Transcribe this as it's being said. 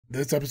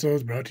This episode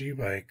is brought to you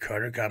by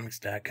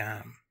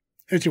CarterComics.com.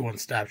 It's your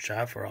one-stop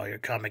shop for all your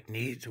comic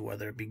needs,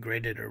 whether it be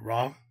graded or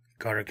raw.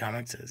 Carter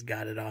Comics has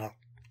got it all.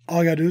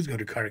 All you gotta do is go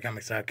to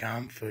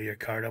CarterComics.com, fill your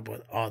cart up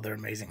with all their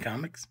amazing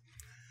comics.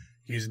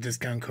 Use the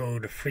discount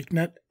code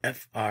FREAKNET,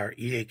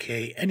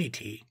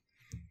 FREAKNET.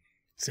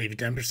 Save you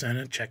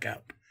 10% at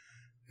checkout.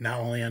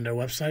 Not only on their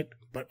website,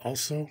 but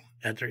also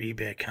at their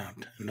eBay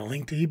account. And the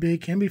link to eBay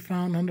can be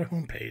found on their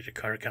homepage at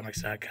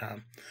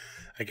CarterComics.com.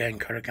 Again,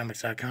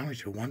 CarterComics.com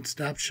is your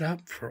one-stop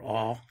shop for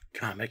all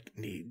comic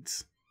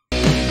needs.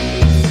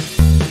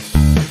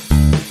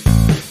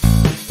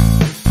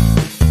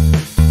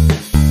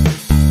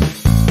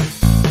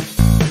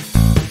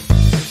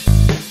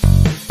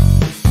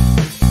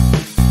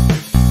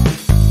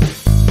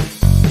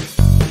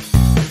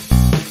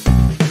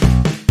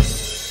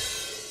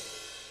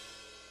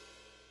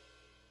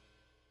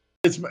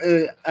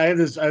 I have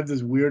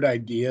this weird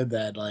idea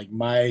that like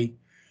my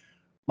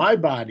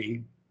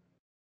body,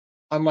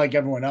 unlike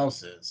everyone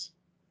else's,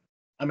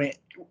 I mean,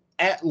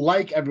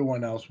 like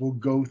everyone else, will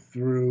go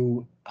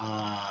through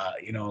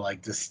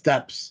like the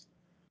steps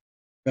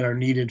that are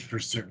needed for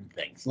certain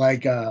things,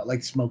 like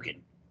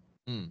smoking.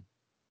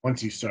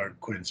 Once you start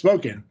quitting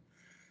smoking,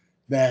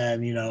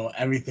 then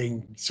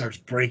everything starts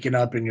breaking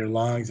up in your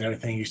lungs and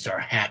everything. You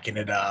start hacking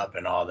it up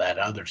and all that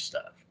other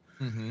stuff.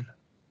 Mm-hmm.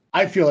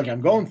 I feel like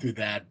I'm going through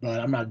that, but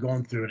I'm not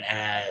going through it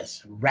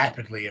as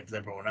rapidly as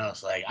everyone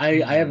else. Like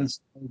I haven't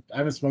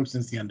smoked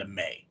since the end of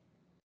May.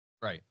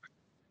 Right.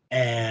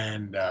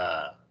 And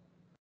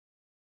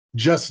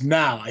just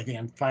now, I think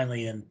I'm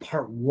finally in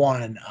part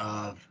one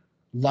of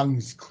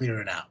lungs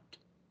clearing out.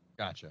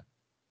 Gotcha.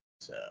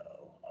 So,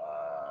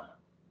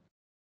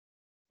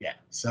 yeah.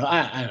 So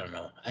I don't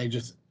know. I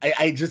just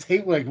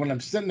hate like when I'm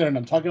sitting there and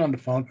I'm talking on the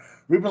phone,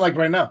 or even like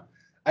right now,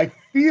 I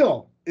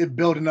feel it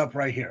building up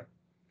right here.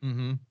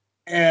 Mm-hmm.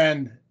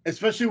 And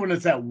especially when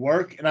it's at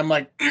work and I'm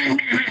like,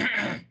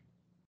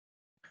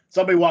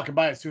 somebody walking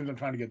by as soon as I'm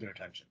trying to get their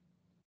attention.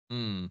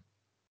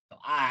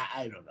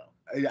 I don't know.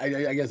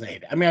 I guess I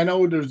hate it. I mean, I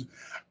know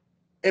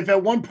if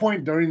at one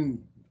point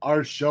during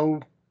our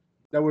show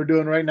that we're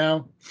doing right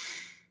now,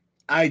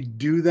 I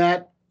do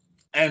that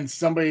and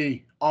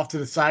somebody off to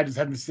the side is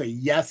having to say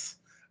yes,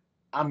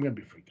 I'm going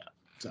to be freaked out.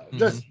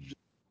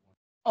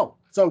 So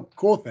so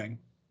cool thing.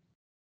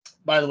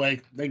 By the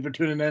way, thank you for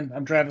tuning in.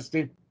 I'm Travis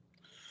T.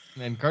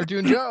 And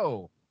Cartoon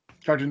Joe.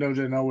 Cartoon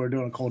Dojo, no, we're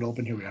doing a cold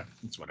open. Here we are.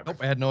 It's whatever. Nope,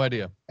 I had no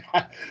idea.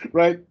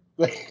 Right?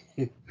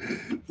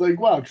 It's like,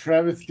 wow,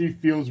 Travis T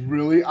feels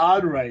really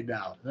odd right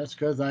now. That's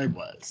because I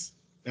was.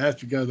 That's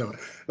because I was.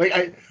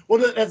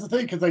 That's the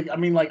thing, because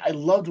I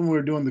loved when we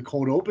were doing the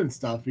cold open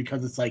stuff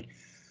because it's like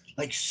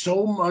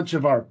so much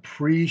of our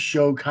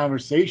pre-show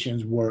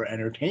conversations were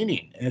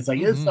entertaining. And it's like,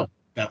 it's stuff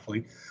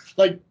definitely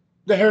like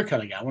the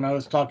haircut I got when I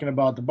was talking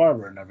about the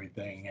barber and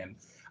everything. And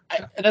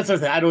that's the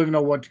thing. I don't even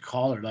know what to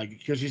call her,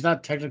 because she's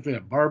not technically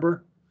a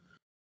barber.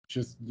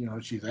 Just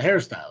she's a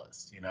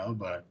hairstylist.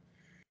 But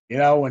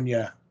when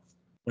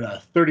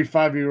a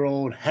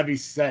 35-year-old heavy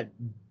set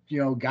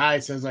guy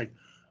says like,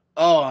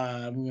 "Oh,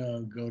 I'm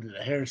gonna go to the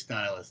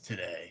hairstylist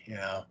today,"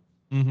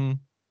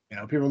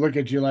 people look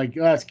at you like,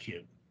 "Oh, that's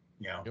cute,"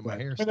 Get my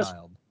hair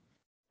styled.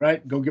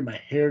 Right? Go get my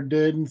hair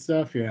did and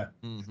stuff. Yeah.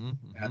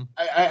 Yeah.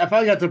 I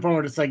finally got to the point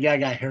where it's like, yeah, I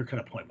got a haircut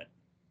appointment.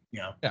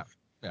 Yeah.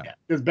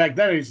 Because back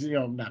then, it's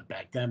not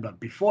back then, but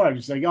before, I was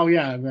just like, oh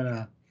yeah, I'm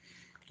gonna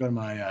go to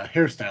my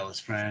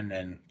hairstylist friend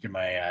and get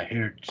my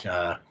hair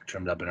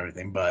trimmed up and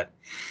everything. But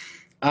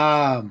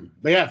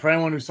yeah, for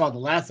anyone who saw the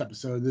last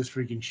episode of this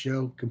freaking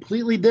show,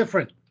 completely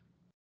different.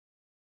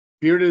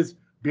 Beard is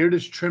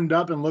trimmed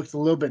up and looks a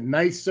little bit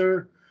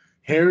nicer.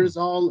 Hair's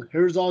all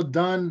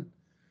done.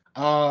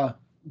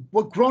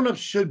 What grown-ups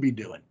should be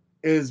doing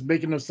is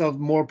making themselves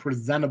more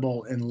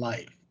presentable in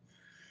life.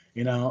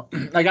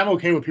 Like I'm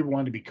okay with people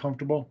wanting to be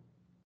comfortable.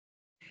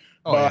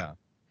 But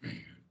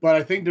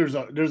I think there's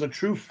a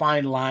true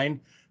fine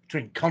line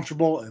between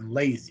comfortable and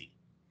lazy.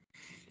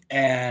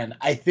 And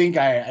I think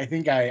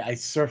I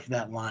surf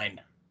that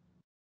line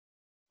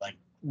like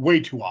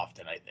way too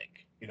often, I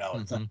think.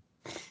 It's like,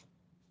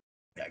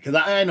 yeah, because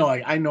I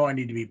know I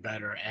need to be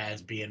better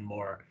as being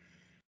more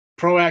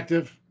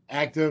proactive,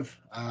 active.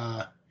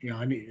 I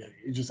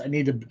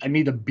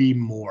need to be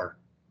more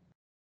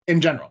in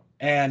general.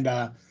 And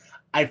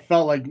I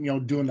felt like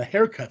doing the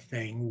haircut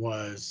thing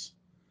was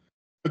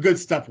a good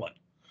step one.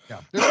 Yeah,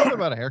 there's something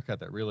about a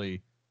haircut that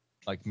really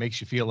like makes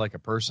you feel like a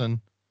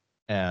person,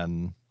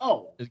 and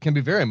it can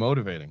be very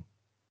motivating.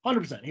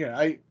 100%.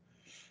 Here,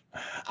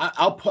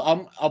 I'll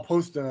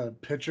post the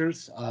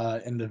pictures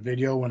in the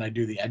video when I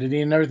do the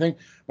editing and everything.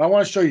 But I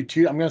want to show you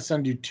two. I'm going to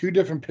send you two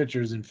different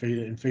pictures in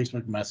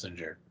Facebook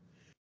Messenger,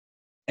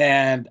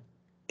 and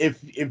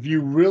if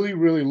you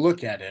really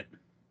look at it,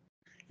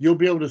 you'll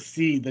be able to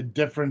see the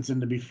difference in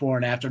the before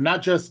and after,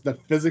 not just the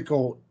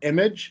physical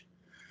image,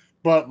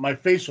 but my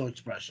facial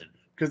expression.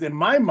 Because in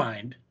my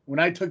mind, when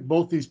I took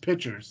both these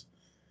pictures,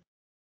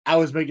 I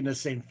was making the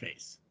same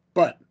face.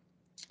 But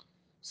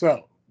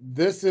so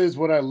this is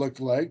what I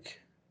looked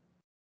like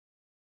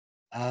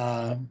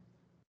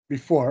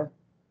before,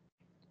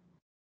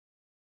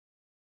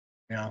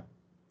 you know,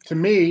 to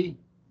me,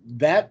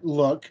 that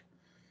look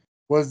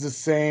was the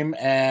same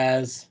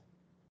as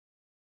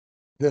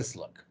this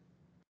look.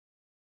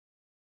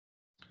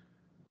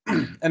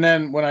 And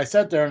then when I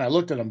sat there and I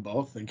looked at them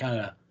both and kind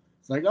of,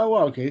 it's like, oh,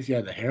 well, okay, so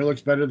yeah, the hair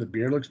looks better, the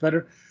beard looks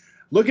better.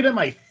 Looking at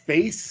my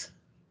face,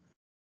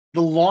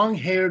 the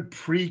long-haired,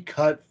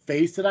 pre-cut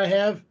face that I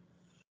have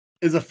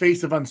is a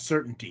face of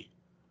uncertainty.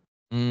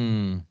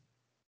 Mm.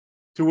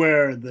 To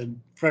where the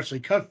freshly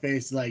cut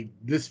face, like,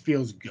 this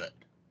feels good.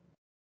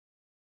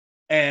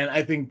 And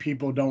I think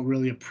people don't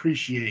really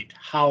appreciate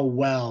how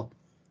well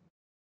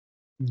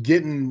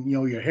getting, you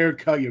know, your hair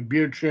cut, your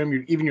beard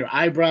trim, even your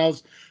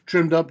eyebrows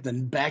trimmed up,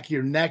 then back of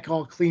your neck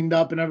all cleaned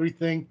up and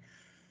everything,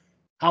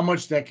 how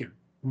much that could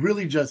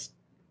really just,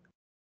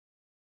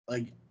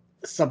 like,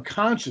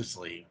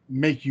 subconsciously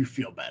make you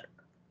feel better.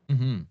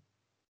 Mm-hmm.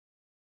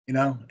 You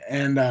know?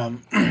 And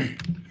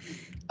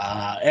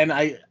and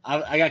I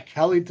got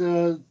Kelly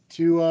to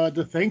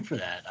thank for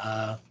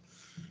that.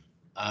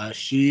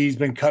 She's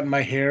been cutting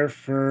my hair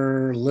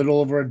for a little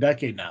over a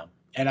decade now.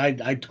 And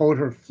I told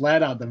her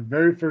flat out the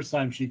very first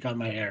time she cut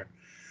my hair,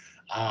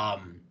 I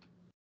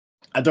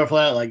told her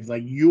flat out,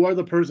 like you are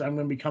the person I'm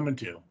going to be coming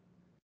to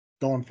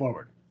going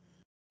forward.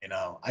 You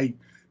know,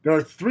 there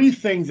are 3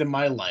 things in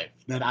my life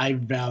that I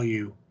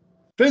value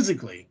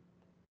physically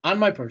on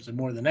my person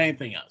more than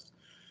anything else.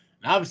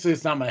 And obviously,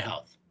 it's not my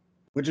health,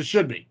 which it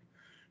should be,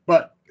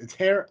 but it's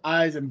hair,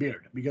 eyes, and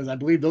beard, because I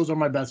believe those are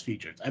my best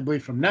features. I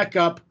believe from neck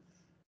up,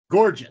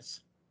 gorgeous.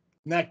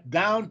 Neck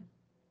down,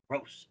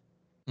 gross.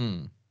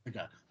 Mm.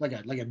 Like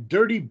a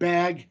dirty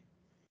bag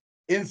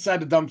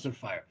inside the dumpster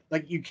fire.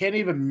 Like, you can't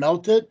even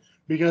melt it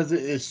because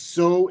it is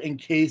so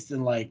encased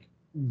in, like,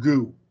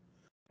 goo.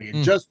 Like,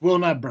 it just will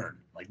not burn.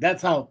 Like,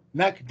 that's how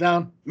neck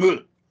down.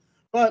 Ugh.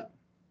 But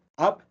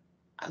up,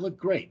 I look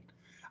great.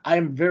 I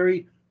am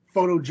very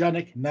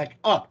photogenic neck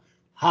up.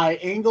 High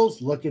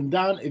angles, looking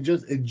down, it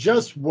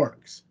just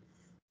works.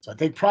 So I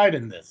take pride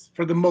in this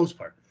for the most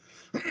part.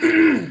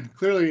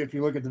 Clearly, if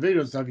you look at the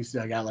video stuff, you see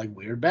I got, like,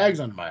 weird bags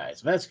under my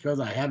eyes. That's because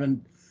I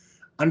haven't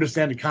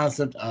understand the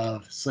concept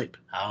of sleep,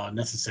 how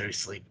necessary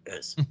sleep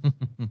is.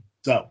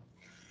 So,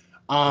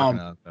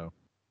 Out, though.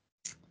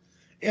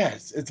 Yeah,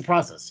 it's a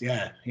process.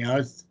 Yeah, you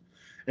know,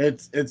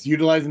 it's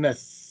utilizing that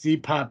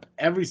CPAP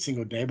every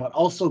single day, but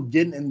also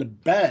getting into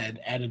bed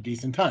at a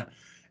decent time.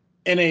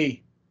 In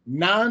a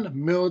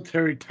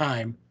non-military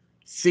time,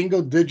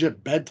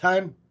 single-digit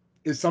bedtime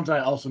is something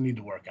I also need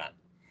to work on.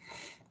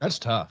 That's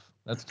tough.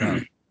 That's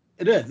tough.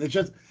 It is. It's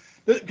just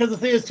because the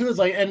thing is too is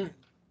like, and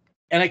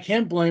I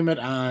can't blame it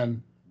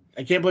on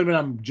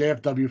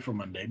JFW for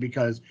Monday,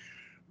 because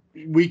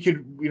we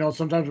could, you know,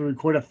 sometimes we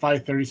record at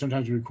 5:30,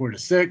 sometimes we record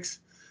at 6,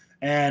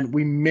 and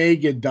we may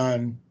get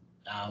done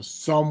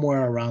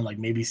somewhere around like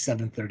maybe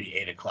 7:30,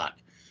 8 o'clock.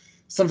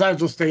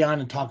 Sometimes we'll stay on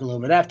and talk a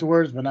little bit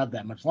afterwards, but not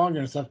that much longer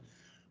and stuff.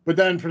 But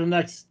then for the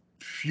next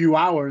few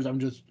hours, I'm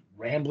just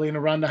rambling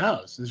around the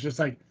house. It's just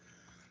like,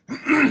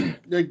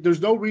 like,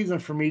 there's no reason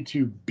for me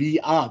to be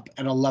up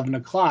at 11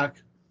 o'clock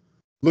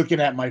looking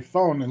at my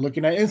phone and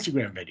looking at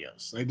Instagram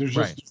videos. Like, there's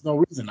just no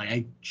reason. Like,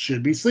 I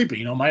should be sleeping.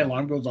 You know, my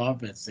alarm goes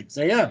off at 6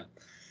 a.m.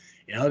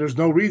 You know, there's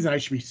no reason I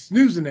should be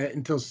snoozing it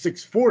until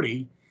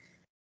 6:40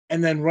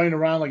 and then running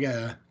around like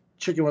a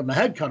chicken with my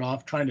head cut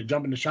off, trying to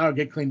jump in the shower,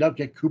 get cleaned up,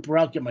 get Cooper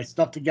out, get my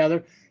stuff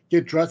together,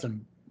 get dressed,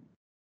 and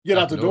get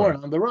out the door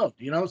and on the road.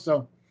 You know,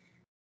 so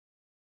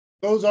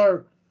those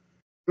are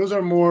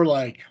more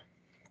like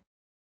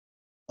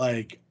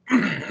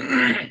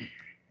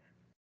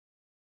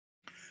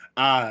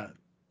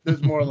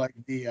there's more like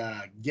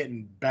the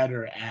getting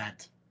better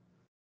at,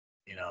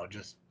 you know,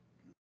 just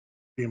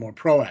being more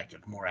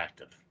proactive, more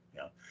active. You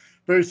know,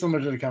 very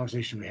similar to the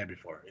conversation we had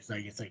before. It's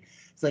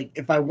like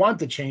if I want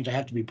the change, I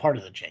have to be part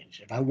of the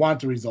change. If I want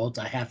the results,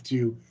 I have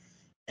to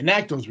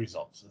enact those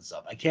results and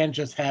stuff. I can't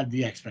just have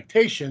the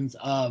expectations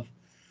of,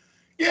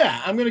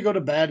 yeah, I'm gonna go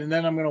to bed and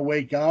then I'm gonna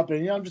wake up and,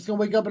 you know, I'm just gonna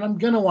wake up and I'm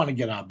gonna want to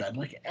get out of bed.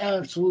 Like,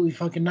 absolutely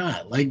fucking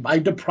not. Like, I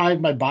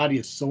deprive my body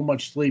of so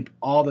much sleep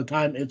all the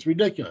time. It's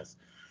ridiculous.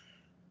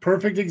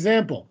 Perfect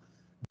example.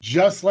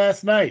 Just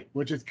last night,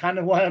 which is kind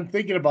of why I'm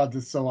thinking about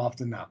this so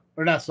often now.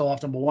 Or not so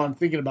often, but why I'm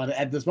thinking about it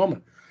at this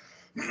moment.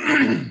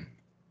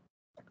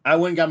 I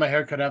went and got my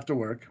hair cut after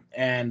work,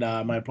 and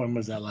my appointment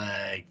was at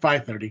like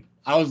 5:30.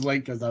 I was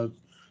late because I was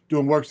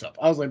doing work stuff.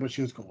 I was late, but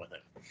she was cool with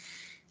it.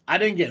 I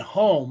didn't get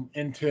home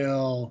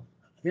until,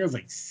 I think it was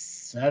like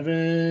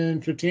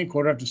 7:15,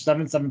 quarter after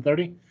 7,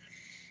 7:30.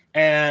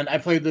 And I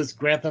played this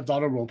Grand Theft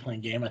Auto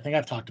role-playing game. I think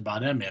I've talked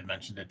about it. I may have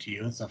mentioned it to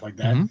you and stuff like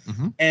that.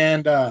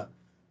 And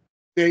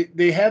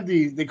they have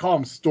they call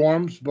them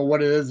storms, but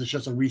what it is, it's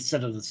just a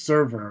reset of the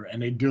server,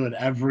 and they do it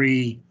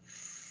every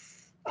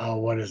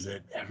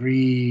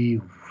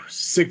every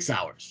 6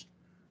 hours.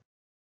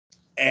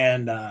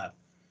 And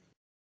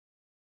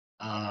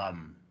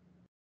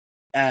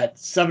at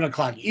 7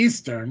 o'clock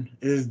Eastern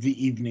is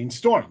the evening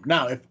storm.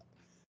 Now, if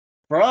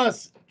for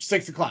us,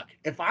 6 o'clock,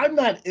 if I'm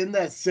not in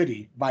that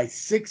city by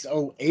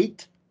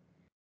 6:08,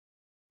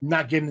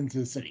 not getting into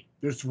the city.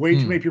 There's way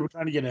too many people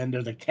trying to get in.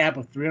 There's a cap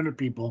of 300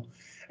 people.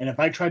 And if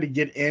I try to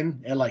get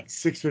in at like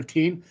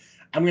 6:15,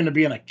 I'm going to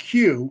be in a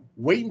queue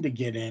waiting to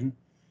get in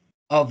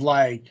of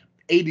like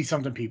 80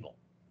 something people.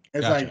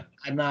 It's like,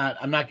 I'm not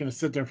going to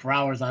sit there for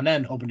hours on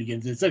end hoping to get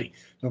into the city.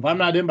 So if I'm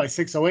not in by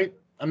 6:08,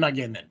 I'm not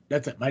getting in.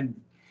 That's it.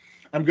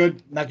 I'm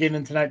good. Not getting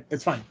in tonight.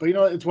 It's fine. But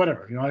it's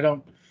whatever. I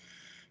don't,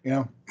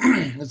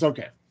 it's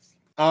okay.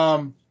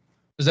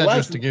 Is that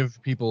just to give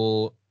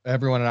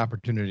everyone an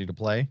opportunity to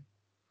play?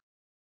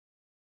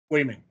 What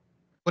do you mean?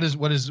 What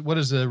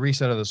does the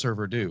reset of the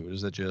server do?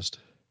 Does it just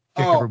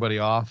kick everybody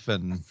off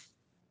and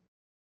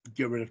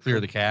get rid of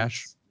clear the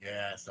cache?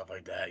 Yeah, stuff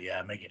like that.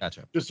 Yeah, make it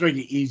just to make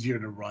it easier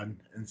to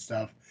run and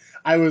stuff.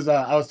 I was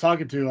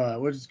talking to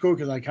which is cool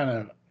because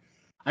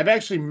I've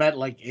actually met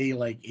like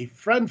a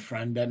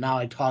friend that now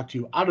I talk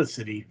to out of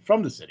city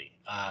from the city.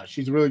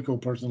 She's a really cool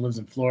person, lives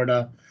in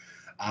Florida.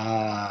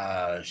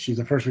 She's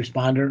a first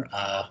responder.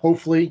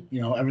 Hopefully,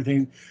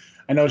 everything.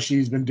 I know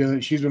she's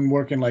been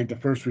working like the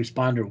first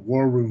responder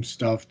war room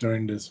stuff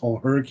during this whole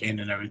hurricane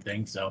and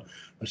everything. So,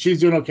 but she's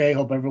doing okay.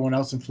 Hope everyone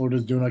else in Florida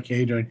is doing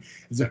okay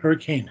is it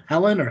Hurricane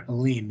Helen or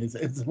Helene?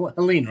 It's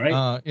Helene,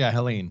 right? Yeah,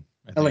 Helene.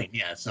 Helene,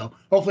 yeah. So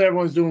hopefully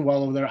everyone's doing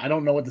well over there. I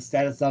don't know what the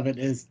status of it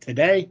is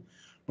today,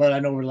 but I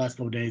know over the last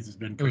couple of days it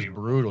was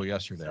brutal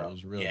yesterday. So, it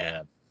was really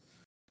bad.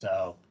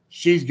 So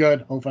she's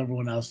good. Hope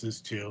everyone else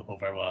is too.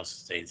 Hope everyone else is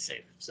staying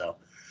safe. So,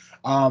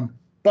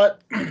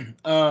 but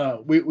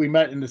we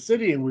met in the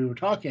city and we were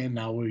talking. And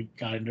now we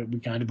kind of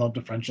developed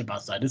a friendship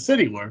outside the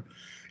city where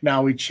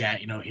now we chat,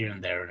 here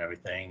and there and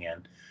everything.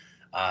 And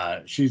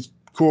she's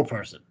a cool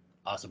person,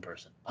 awesome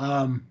person.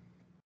 Where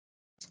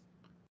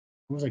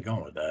was I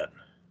going with that?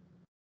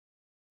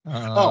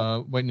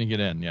 Waiting to get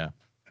in, yeah.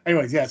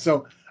 Anyways, yeah.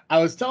 So I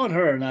was telling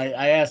her, and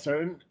I asked her,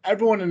 and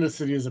everyone in the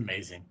city is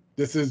amazing.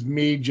 This is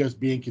me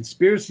just being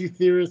conspiracy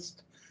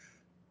theorist.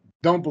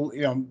 Don't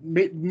believe,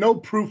 no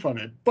proof of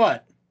it,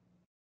 but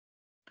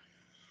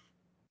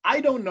I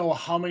don't know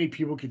how many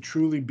people could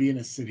truly be in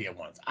a city at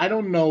once. I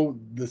don't know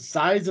the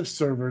size of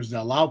servers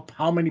that allow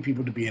how many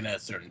people to be in at a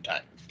certain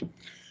time.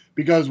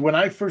 Because when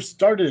I first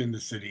started in the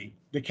city,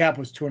 the cap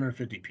was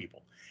 250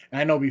 people. And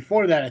I know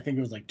before that, I think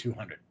it was like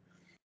 200.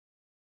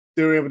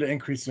 They were able to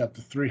increase it up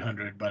to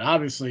 300, but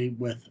obviously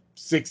with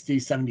 60,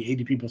 70,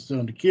 80 people still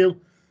in the queue,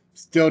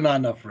 still not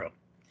enough room.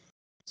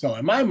 So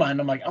in my mind,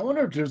 I'm like, I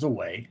wonder if there's a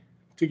way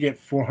to get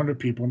 400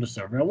 people in the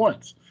server at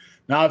once.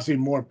 Now, obviously,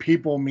 more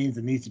people means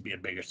it needs to be a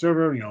bigger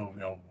server,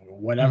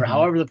 whatever,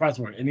 however the process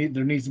works.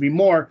 There needs to be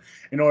more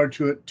in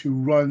order to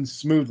run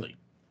smoothly.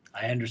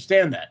 I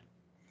understand that.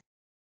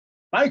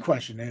 My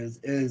question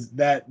is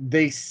that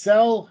they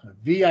sell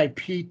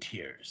VIP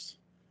tiers.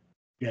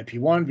 VIP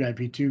 1,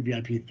 VIP 2,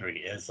 VIP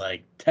 3. It's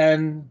like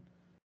 10,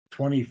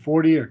 20,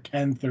 40, or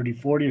 10, 30,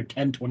 40, or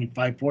 10,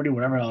 25, 40,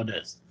 whatever hell it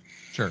is.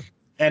 Sure.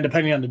 And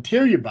depending on the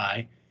tier you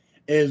buy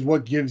is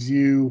what gives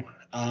you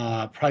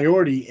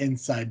priority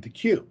inside the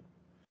queue.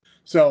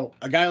 So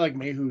a guy like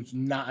me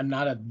I'm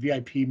not a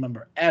VIP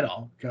member at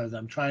all because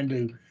I'm trying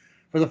to,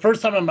 for the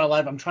first time in my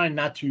life, I'm trying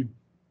not to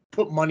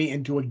put money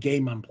into a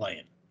game I'm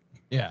playing.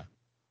 Yeah.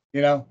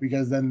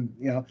 Because then,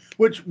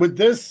 which with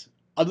this,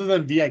 other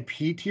than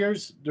VIP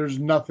tiers, there's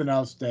nothing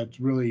else that's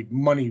really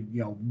money,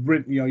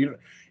 written, you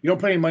don't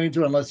put any money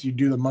into it unless you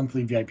do the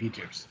monthly VIP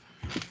tiers.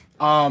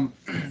 But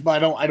I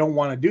don't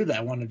want to do that.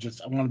 I want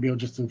to be able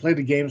just to play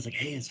the game. It's like,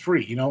 hey, it's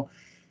free,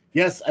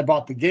 Yes, I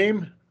bought the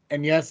game,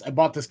 and yes, I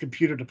bought this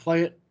computer to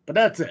play it, but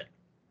that's it.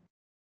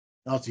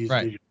 I also use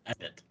video to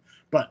edit.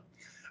 But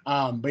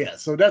yeah,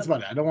 so that's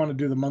about it. I don't want to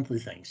do the monthly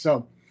thing.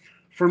 So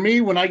for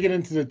me, when I get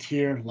into the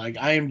tier, like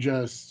I am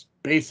just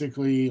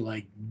basically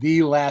like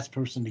the last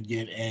person to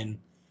get in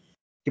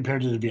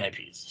compared to the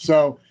VIPs.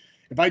 So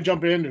if I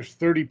jump in, there's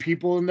 30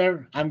 people in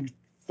there. I'm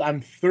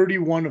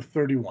 31 of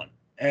 31.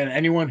 And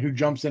anyone who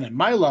jumps in at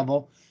my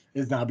level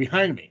is now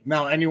behind me.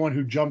 Now, anyone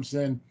who jumps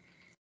in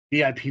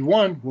VIP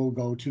 1 will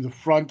go to the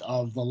front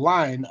of the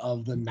line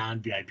of the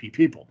non-VIP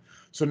people.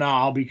 So now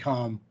I'll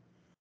become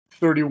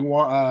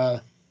 31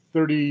 of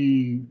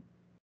 32.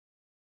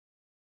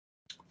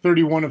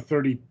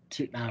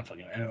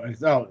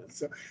 So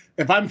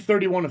if I'm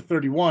 31 of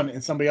 31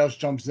 and somebody else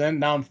jumps in,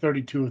 now I'm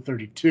 32 of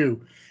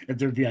 32 if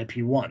they're VIP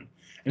 1.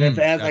 And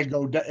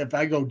if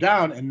I go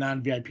down and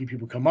non-VIP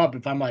people come up,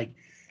 if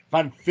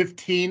I'm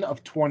 15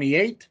 of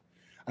 28,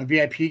 a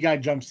VIP guy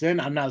jumps in,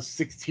 I'm now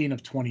 16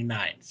 of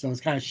 29. So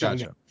it's kind of shit.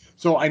 Gotcha.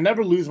 So I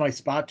never lose my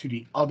spot to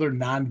the other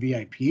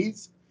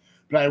non-VIPs,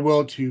 but I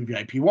will to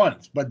VIP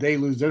 1s. But they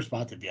lose their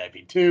spot to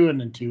VIP 2,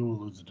 and then 2 will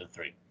lose it to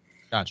 3.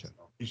 Gotcha. So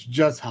it's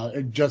just how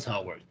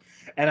it works.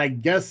 And I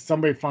guess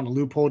somebody found a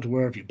loophole to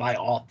where if you buy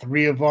all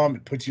 3 of them,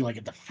 it puts you like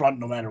at the front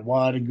no matter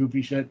what and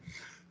goofy shit.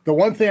 The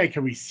one thing I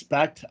can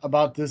respect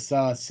about this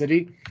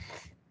city,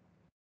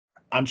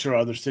 I'm sure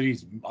other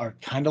cities are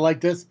kind of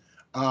like this.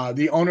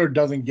 The owner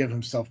doesn't give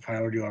himself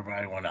priority over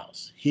anyone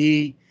else.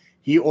 He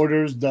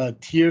orders the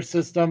tier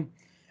system,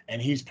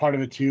 and he's part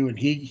of it too. And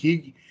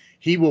he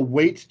will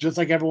wait just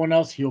like everyone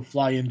else. He'll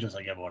fly in just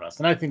like everyone else.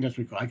 And I think that's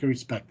pretty cool. I can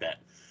respect that.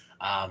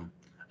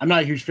 I'm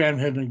not a huge fan of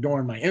him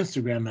ignoring my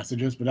Instagram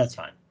messages, but that's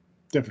fine.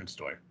 Different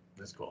story.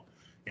 That's cool.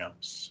 You know,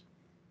 it's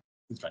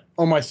fine.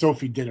 Oh, my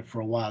Sophie did it for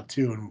a while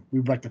too, and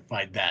we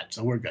rectified that,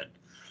 so we're good.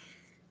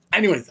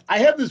 Anyways, I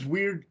have this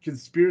weird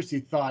conspiracy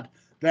thought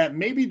that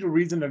maybe the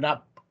reason they're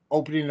not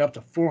opening it up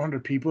to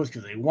 400 people is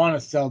because they want to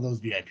sell those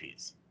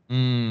VIPs.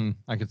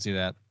 I could see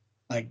that.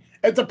 Like,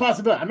 it's a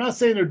possibility. I'm not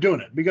saying they're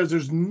doing it because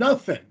there's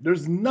nothing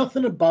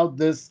about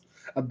this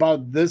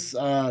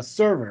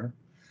server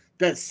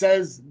that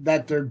says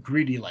that they're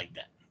greedy like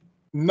that.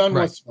 None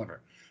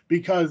whatsoever.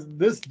 Because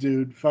this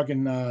dude,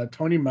 fucking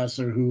Tony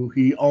Messer, who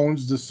he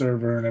owns the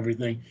server and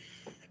everything,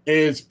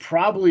 is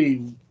probably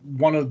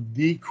one of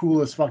the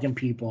coolest fucking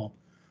people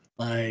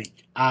like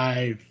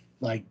I've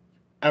like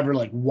ever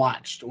like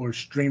watched or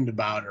streamed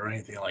about or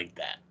anything like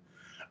that.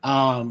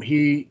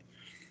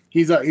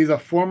 He's a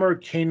former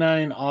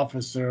K9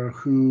 officer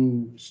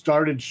who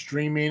started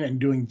streaming and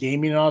doing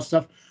gaming and all that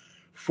stuff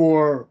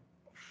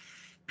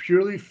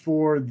purely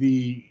for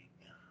the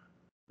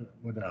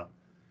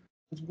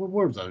what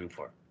word was I looking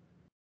for?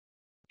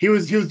 He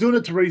was doing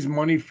it to raise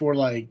money for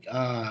like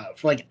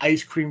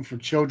ice cream for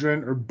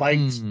children or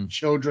bikes for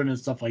children and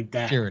stuff like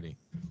that. Charity.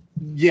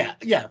 Yeah,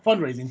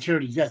 fundraising,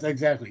 charities. Yes,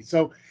 exactly.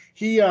 So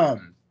he I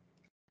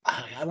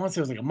want to say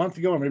it was like a month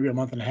ago or maybe a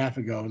month and a half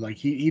ago. Like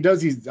he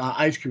does these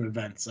ice cream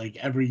events like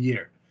every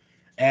year,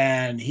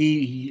 and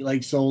he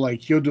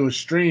he'll do a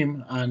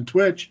stream on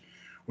Twitch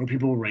where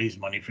people will raise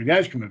money for the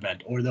ice cream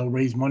event, or they'll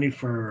raise money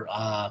for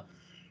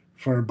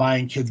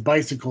buying kids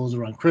bicycles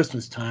around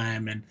Christmas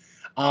time, and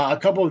a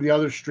couple of the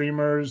other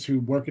streamers who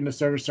work in the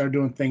service started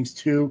doing things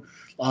too.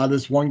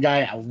 This one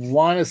guy, I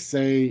want to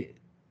say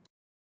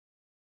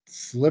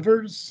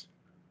Slivers.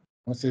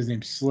 I want to say his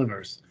name's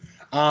Slivers.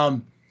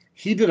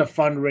 He did a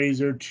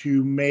fundraiser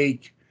to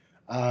make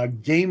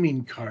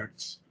gaming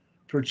carts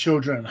for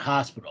children in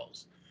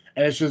hospitals,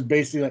 and it's just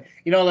basically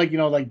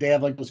like they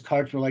have like those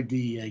carts where like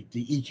the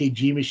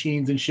EKG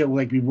machines and shit will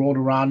like be rolled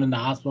around in the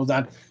hospitals.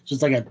 It's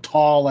just like a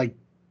tall like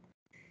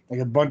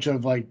a bunch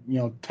of like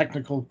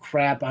technical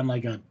crap on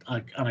like on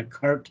a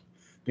cart.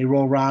 They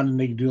roll around and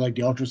they can do like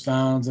the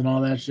ultrasounds and all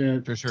that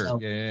shit. For sure. So,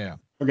 yeah.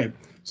 Okay,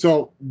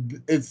 so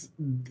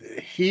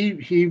he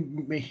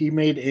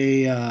made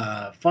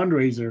a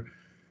fundraiser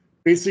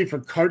basically for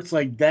carts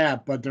like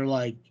that, but they're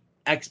like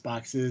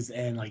Xboxes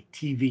and like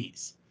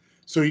TVs.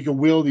 So you can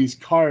wheel these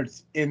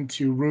carts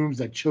into rooms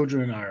that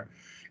children are,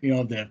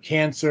 if they have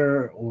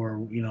cancer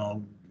or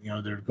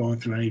they're going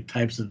through any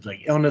types of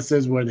like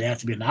illnesses where they have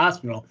to be in the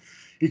hospital.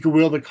 You can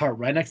wheel the cart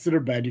right next to their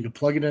bed. You can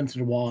plug it into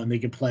the wall, and they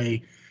can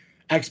play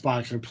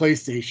Xbox or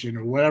PlayStation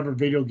or whatever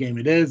video game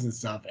it is and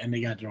stuff. And they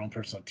got their own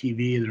personal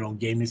TV, their own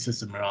gaming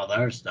system, and all that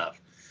other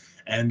stuff.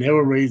 And they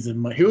were raising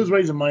money. He was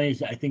raising money,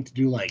 I think, to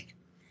do like,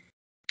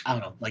 I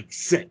don't know, like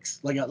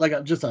 6,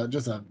 just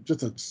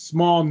a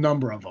small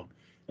number of them.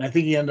 And I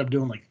think he ended up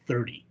doing like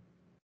 30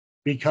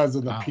 because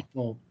of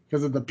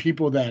the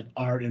people that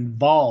are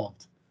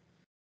involved.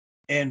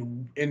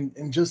 And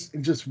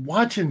just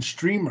watching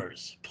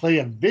streamers play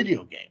a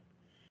video game,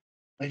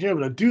 like you're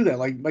able to do that.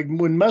 Like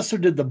when Messer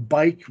did the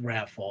bike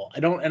raffle, I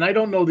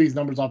don't know these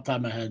numbers off the top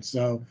of my head,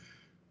 so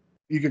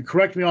you can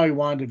correct me all you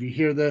want if you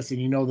hear this and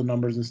you know the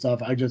numbers and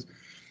stuff. It's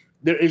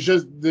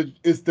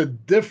the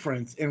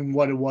difference in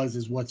what it was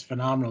is what's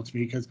phenomenal to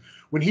me, because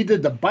when he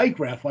did the bike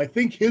raffle, I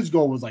think his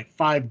goal was like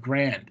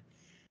 $5,000.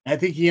 I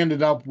think he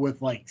ended up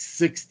with like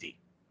 60.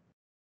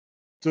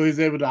 So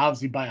he's able to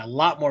obviously buy a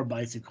lot more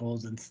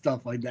bicycles and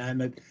stuff like that.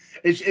 And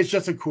it's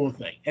just a cool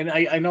thing. And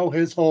I know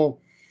his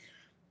whole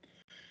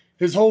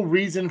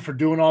reason for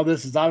doing all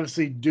this is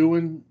obviously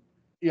doing,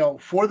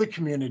 for the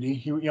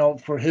community,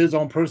 for his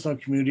own personal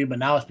community, but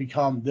now it's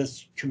become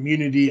this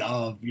community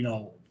of,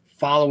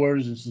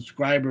 followers and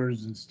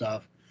subscribers and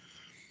stuff.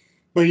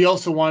 But he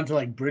also wanted to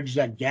like bridge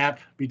that gap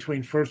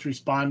between first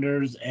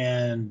responders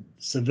and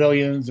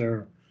civilians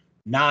or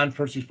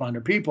non-first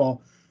responder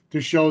people, to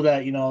show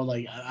that,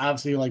 like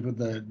obviously like with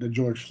the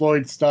George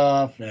Floyd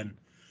stuff and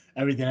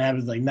everything that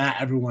happens, like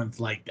not everyone's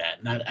like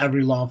that. Not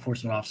every law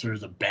enforcement officer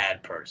is a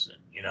bad person.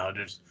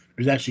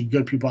 There's actually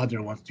good people out there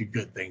who want to do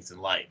good things in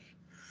life.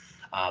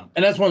 And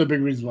that's one of the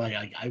big reasons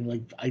why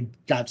I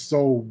got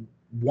so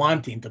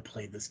wanting to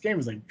play this game,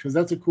 is like because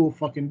that's a cool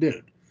fucking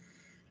dude.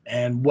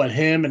 And what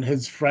him and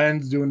his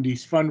friends doing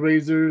these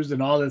fundraisers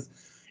and all this,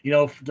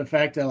 the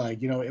fact that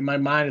like, in my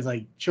mind is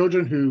like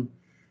children who,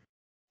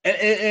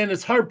 and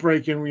it's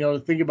heartbreaking, to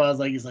think about.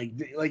 It's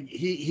like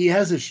he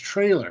has this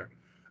trailer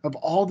of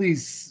all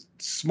these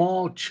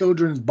small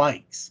children's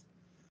bikes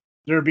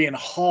that are being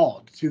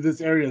hauled to this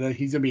area that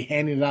he's gonna be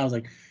handing it out.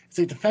 It's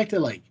like the fact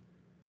that like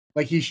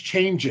he's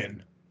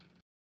changing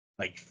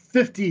like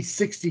 50,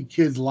 60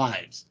 kids'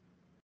 lives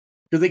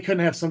because they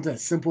couldn't have something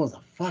as simple as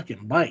a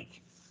fucking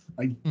bike.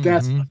 Like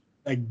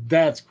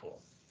that's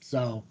cool.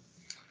 So,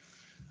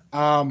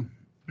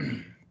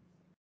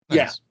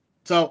 yeah.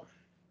 So,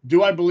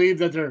 do I believe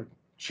that they're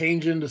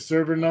changing the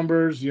server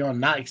numbers,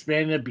 not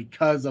expanding it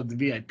because of the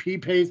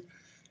VIP pays?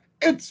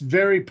 It's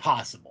very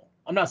possible.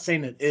 I'm not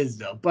saying it is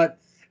though, but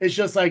it's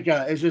just like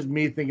it's just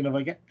me thinking of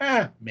like,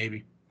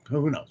 maybe.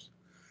 who knows?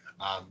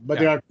 But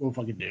they are cool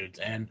fucking dudes.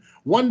 And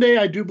one day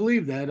I do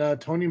believe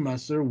that Tony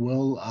Messer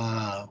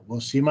will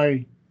see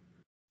my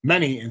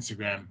many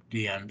Instagram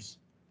DMs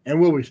and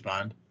will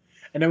respond,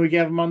 and then we can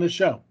have him on the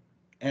show.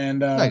 And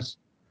nice.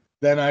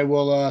 Then I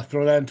will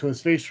throw that into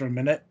his face for a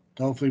minute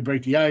to hopefully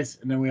break the ice,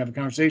 and then we have a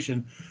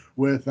conversation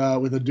with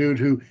a dude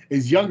who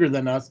is younger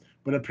than us,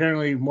 but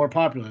apparently more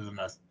popular than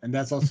us, and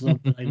that's also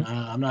something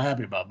I'm not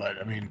happy about. But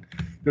I mean,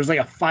 there's like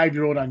a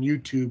 5-year-old on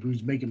YouTube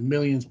who's making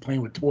millions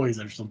playing with toys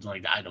or something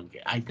like that. I don't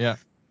get. I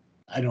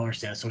don't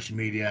understand social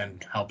media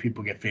and how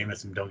people get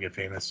famous and don't get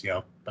famous.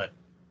 But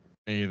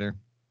me either.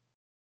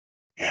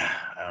 Yeah,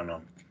 I don't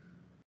know.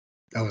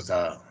 That was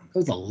a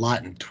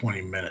lot in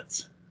 20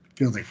 minutes.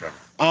 Feels like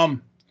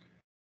forever.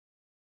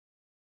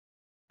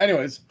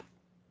 Anyways,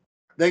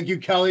 thank you,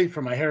 Kelly,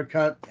 for my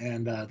haircut,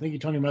 and thank you,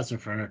 Tony Messer,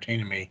 for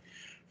entertaining me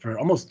for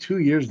almost 2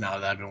 years now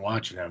that I've been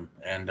watching him.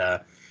 And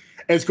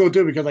it's cool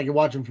too because I can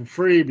watch him for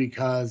free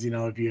because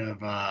if you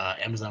have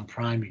Amazon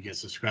Prime, you get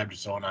subscribed to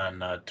someone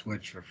on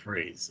Twitch for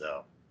free.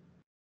 So.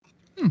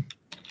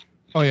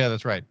 Oh yeah,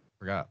 that's right.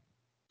 Forgot.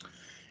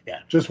 Yeah,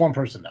 just one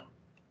person though.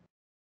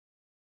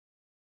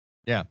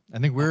 Yeah, I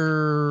think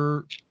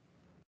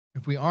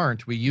if we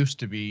aren't, we used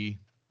to be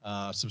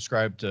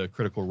subscribed to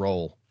Critical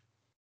Role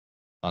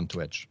on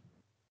Twitch.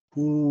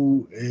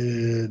 Why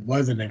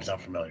does the name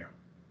sound familiar?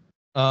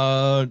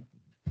 I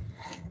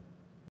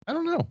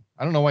don't know.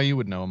 I don't know why you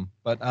would know him,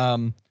 but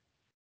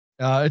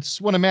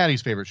it's one of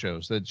Maddie's favorite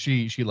shows that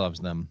she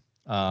loves them.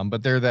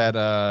 But they're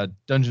that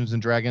Dungeons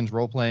and Dragons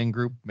role-playing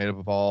group made up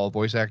of all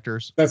voice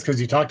actors. That's because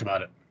you talked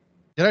about it.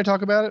 Did I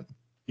talk about it?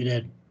 You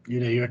did.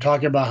 You were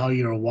talking about how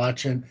you were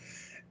watching.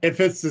 If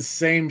it's the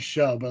same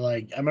show, but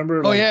I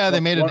remember. Oh yeah,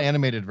 they made an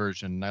animated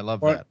version. I love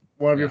that.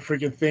 One of your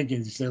freaking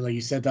thinkings. You said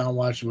you sat down and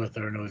watched it with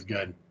her and it was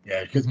good.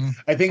 Yeah, because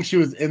I think she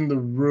was in the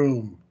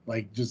room,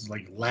 just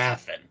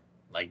laughing,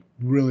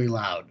 really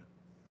loud.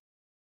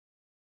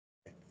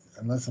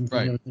 Unless I'm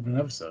thinking of a different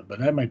episode, but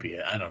that might be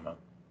it. I don't know.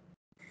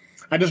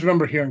 I just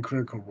remember hearing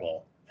Critical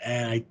Role,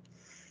 and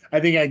I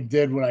think I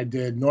did what I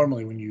did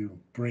normally when you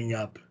bring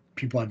up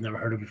people I've never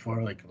heard of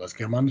before. Let's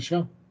get them on the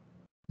show.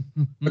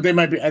 But they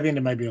might be. I think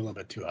they might be a little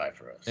bit too high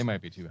for us. They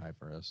might be too high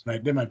for us.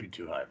 They might be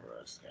too high for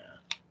us.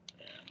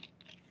 Yeah.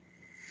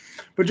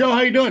 But Joe, how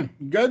you doing?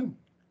 You good?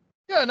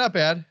 Yeah, not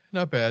bad.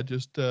 Not bad.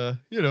 Just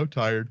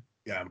tired.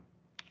 Yeah.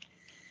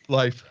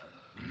 Life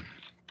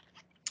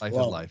is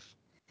life.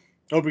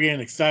 Hope you're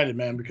getting excited,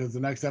 man, because the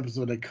next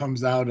episode that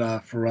comes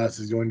out for us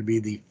is going to be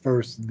the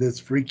first This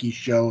Freaky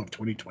show of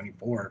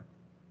 2024.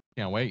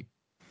 Can't wait.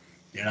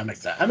 Yeah, I'm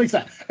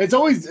excited. It's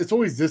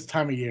always this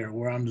time of year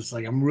where I'm just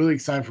I'm really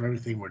excited for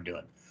everything we're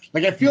doing.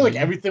 I feel like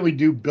everything we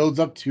do builds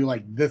up to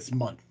this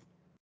month.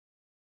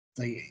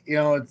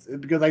 It's it's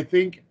because I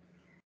think,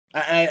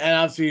 and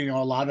obviously a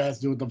lot of it has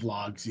to do with the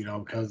vlogs,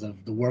 because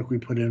of the work we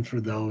put in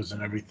for those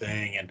and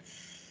everything, and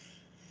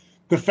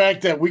the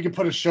fact that we could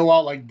put a show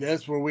out like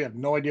this where we have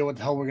no idea what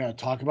the hell we're going to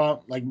talk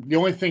about. The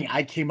only thing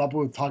I came up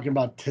with talking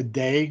about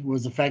today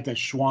was the fact that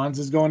Schwan's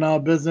is going out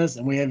of business,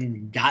 and we haven't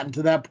even gotten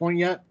to that point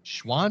yet.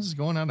 Schwan's is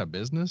going out of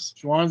business?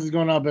 Schwan's is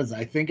going out of business.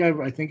 I think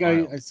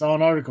I saw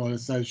an article that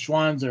says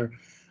Schwan's are,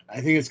 I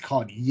think it's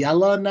called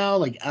Yella now,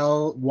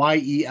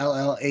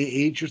 Lyellah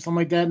or something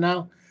like that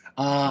now.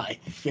 I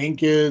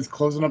think is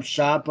closing up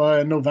shop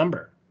in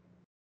November.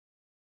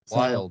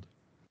 Wild.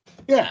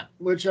 Yeah,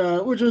 which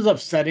was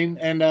upsetting,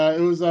 and it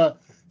was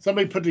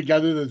somebody put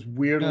together this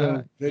weird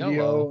little video.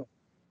 Yellow.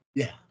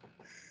 Yeah,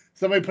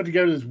 somebody put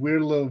together this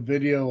weird little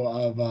video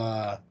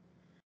of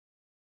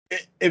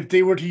if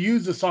they were to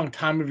use the song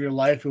 "Time of Your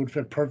Life," it would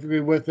fit perfectly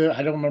with it.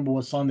 I don't remember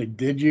what song they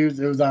did use.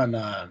 It was on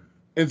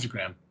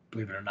Instagram,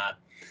 believe it or not,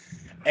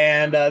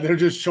 and they're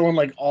just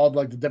showing all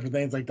the different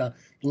things, the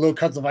little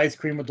cups of ice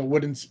cream with the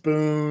wooden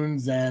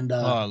spoons, and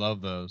I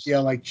love those.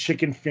 Yeah,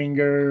 chicken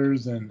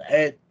fingers, and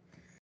it.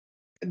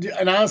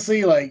 And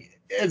honestly,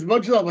 as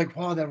much as I'm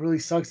wow, that really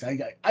sucks.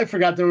 I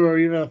forgot they were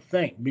even a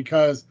thing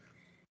because,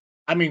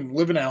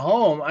 living at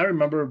home, I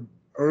remember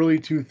early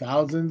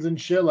 2000s and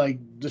shit.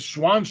 The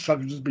Schwan's truck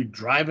would just be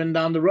driving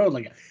down the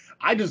road.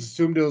 I just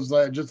assumed it was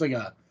just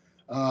a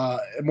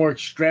more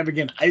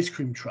extravagant ice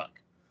cream truck.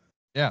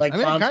 Yeah, it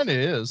kind of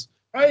is.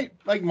 Right?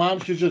 Mom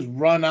should just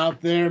run out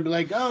there and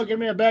be oh, give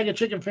me a bag of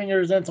chicken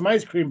fingers and some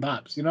ice cream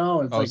pops.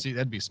 It's see,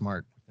 that'd be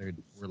smart. We're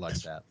like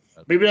that.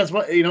 But... Maybe that's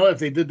what, if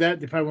they did that,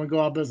 they probably wouldn't go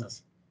out of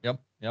business.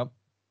 Yep.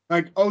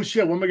 Oh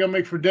shit, what am I gonna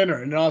make for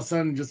dinner? And all of a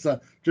sudden, just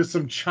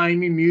some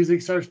chiming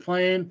music starts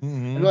playing,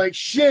 and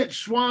shit,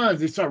 Schwans.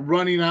 They start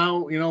running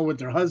out, with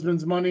their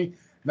husband's money,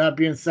 not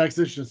being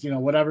sexist, just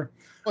whatever.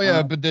 Oh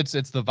yeah, but it's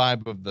the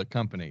vibe of the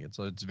company.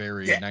 It's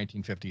very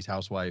 1950s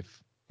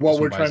housewife. What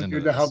we're trying to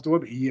do to help the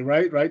women,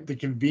 right? The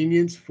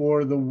convenience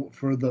for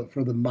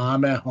the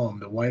mom at home,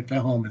 the wife at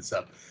home, and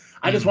stuff.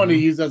 I just wanted to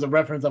use it as a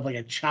reference of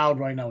a child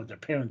running out with their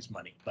parents'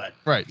 money, but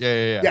right,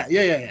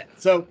 yeah.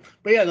 So,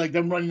 but yeah,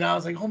 them running out. I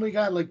was oh my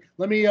god,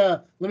 let me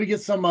get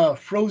some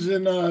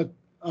frozen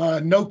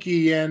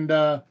gnocchi and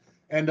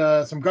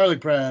some garlic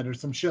bread or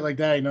some shit like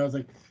that. I was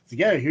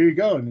yeah, here you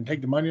go, and then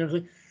take the money and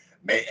everything.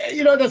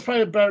 That's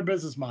probably a better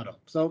business model.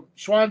 So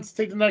Schwan's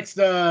take the next,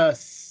 I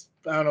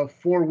don't know,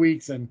 4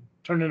 weeks and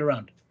turn it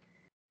around.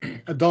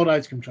 Adult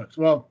ice cream trucks.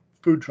 Well,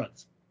 food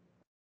trucks.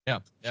 Yeah.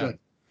 Should.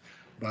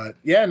 But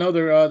yeah, no,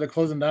 they're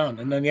closing down.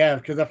 And then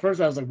because at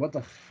first I was like, what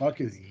the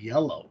fuck is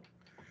yellow?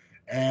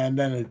 And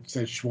then it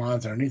said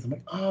Schwan's underneath. I'm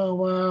like, oh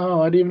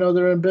wow, I didn't even know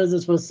they're in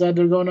business, but said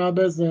they're going out of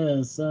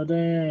business. So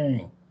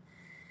dang.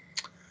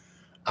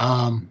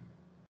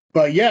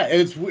 But yeah,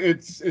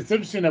 it's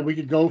interesting that we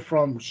could go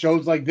from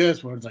shows like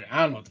this where it's like,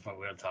 I don't know what the fuck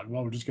we're gonna talk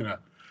about. We're just gonna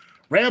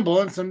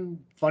ramble and some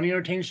funny,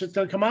 entertaining shit's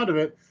gonna come out of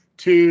it.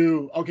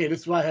 To okay,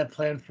 this is what I have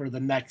planned for the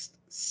next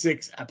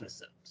 6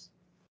 episodes.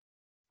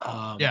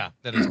 Yeah,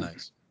 that is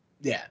nice.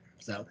 Yeah.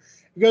 So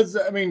because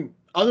I mean,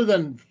 other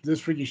than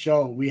this freaky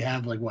show, we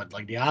have like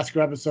the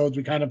Oscar episodes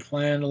we kind of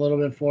planned a little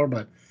bit for,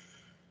 but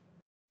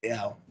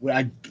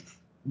the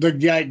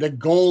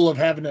goal of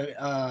having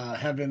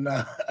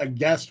a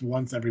guest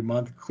once every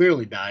month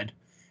clearly died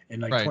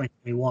in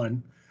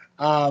 2021.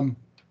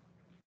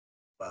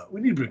 But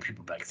we need to bring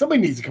people back.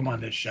 Somebody needs to come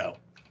on this show.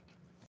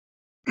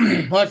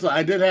 Well, actually,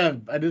 I did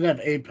have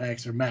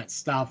Apex or Matt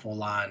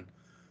Stoffel on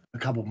a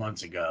couple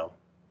months ago.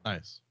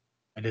 Nice.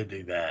 I did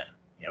do that.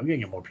 Yeah, we're gonna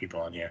get more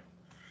people on here.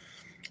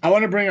 I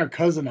want to bring our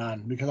cousin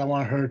on because I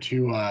want her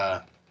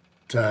to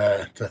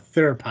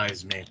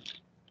therapize me.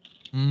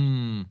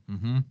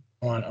 Mm-hmm.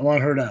 I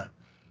want her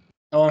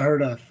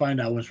to find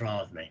out what's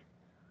wrong with me.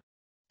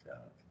 So,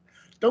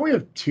 don't we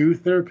have 2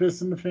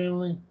 therapists in the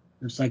family?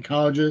 They're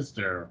psychologists,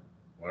 or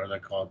what are they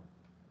called?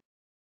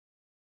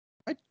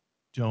 I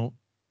don't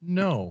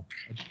know.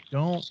 I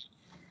don't.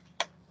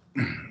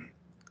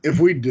 If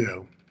we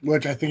do,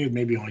 which I think it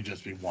maybe only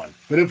just be 1,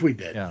 but if we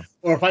did,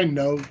 or if I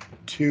know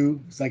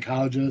 2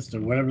 psychologists or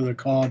whatever they're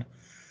called,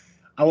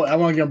 I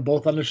want to get them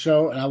both on the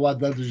show, and I want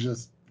them to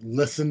just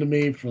listen to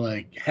me for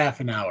like half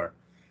an hour.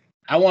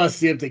 I want to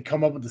see if they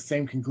come up with the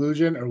same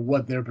conclusion or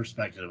what their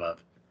perspective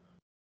of.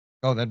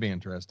 Oh, that'd be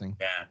interesting.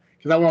 Yeah,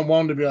 because I want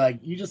one to be like,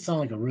 "You just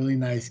sound like a really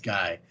nice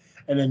guy,"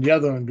 and then the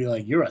other one be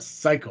like, "You're a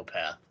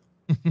psychopath."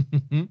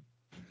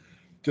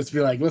 Just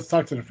be like, "Let's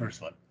talk to the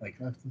first one. Like,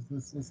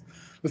 let's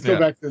go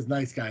back to this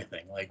nice guy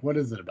thing. Like, what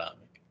is it about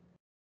me?"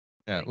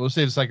 Yeah, we'll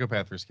save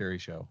Psychopath for Scary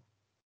Show.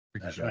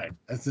 That's right.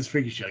 That's this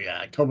freaky show.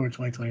 Yeah, October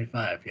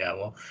 2025.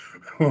 Yeah,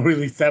 we'll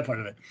release that part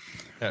of it.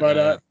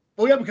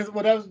 Because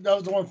that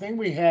was the one thing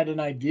we had an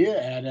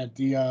idea at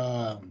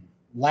the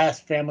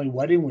last family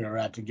wedding we were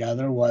at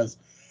together was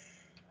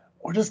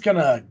we're just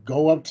gonna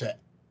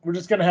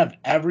have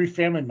every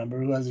family member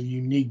who has a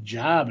unique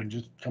job and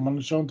just come on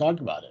the show and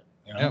talk about it.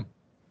 Yeah,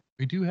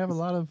 we do have a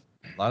lot of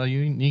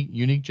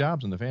unique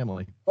jobs in the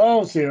family.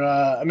 Well, see,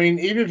 I mean,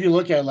 even if you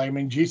look at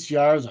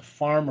GCR is a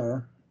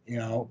farmer,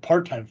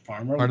 part-time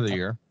farmer, part of the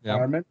year,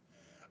 farming.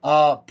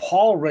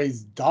 Paul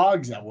raised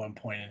dogs at one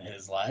point in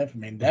his life. I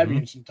mean, that'd be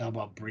interesting to talk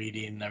about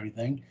breeding and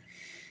everything.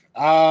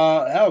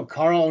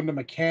 Carl owned a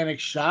mechanic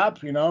shop,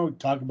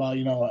 talk about,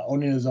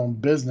 owning his own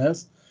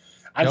business.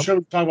 I'm sure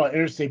we talk about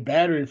Interstate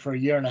Battery for a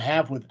year and a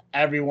half with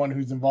everyone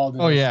who's involved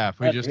in if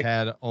we just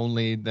had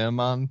only them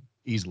on,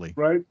 easily.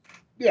 Right?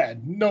 Yeah,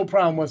 no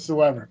problem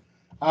whatsoever.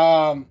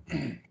 Oh,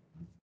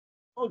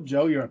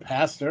 Joe, you're a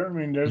pastor. I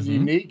mean, there's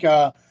unique.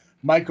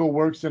 Michael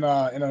works in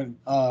an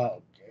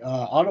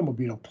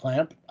automobile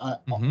plant.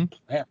 Plant.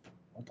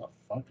 What the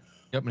fuck?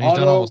 Yep, and he's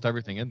done almost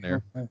everything in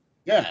there.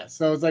 Yeah,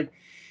 so it's like,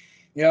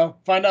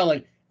 find out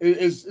like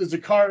is the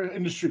car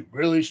industry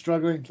really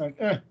struggling? It's like,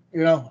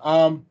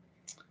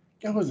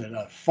 what was it?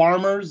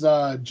 Farmers,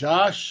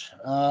 Josh.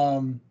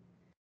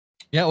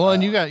 Yeah, well,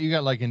 and you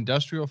got like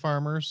industrial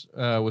farmers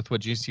with what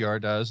GCR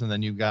does, and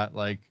then you've got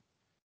like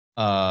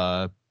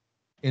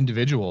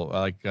individual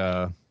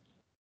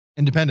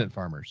independent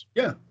farmers.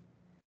 Yeah.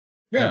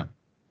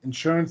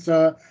 Insurance.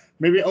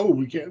 Maybe. Oh,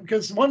 we can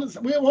because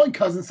we have one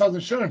cousin sells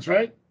insurance,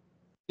 right?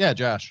 Yeah,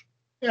 Josh.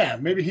 Yeah,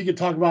 maybe he could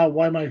talk about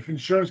why my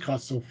insurance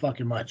costs so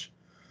fucking much.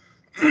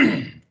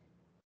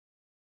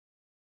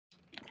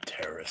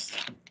 Terrorist.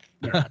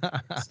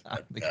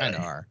 They kind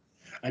of are.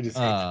 I just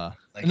hate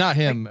not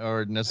him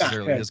or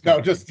necessarily his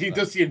company. No, just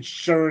the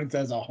insurance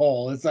as a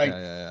whole. It's like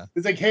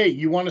it's like, hey,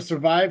 you want to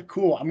survive?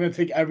 Cool. I'm gonna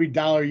take every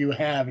dollar you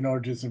have in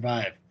order to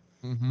survive.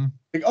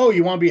 Like, oh,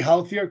 you want to be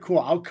healthier? Cool.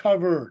 I'll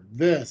cover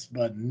this,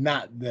 but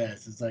not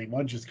this. It's like, why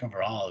don't you just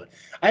cover all of it?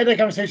 I had that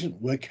conversation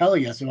with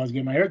Kelly yesterday when I was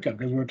getting my haircut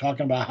because we were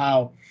talking about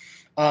how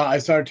I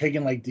started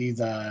taking like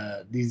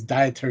these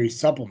dietary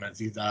supplements,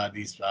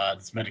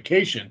 this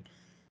medication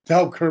to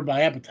help curb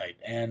my appetite.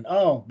 And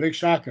big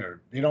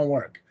shocker, they don't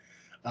work.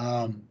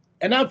 And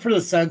not for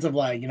the sense of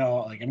like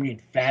I'm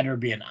getting fatter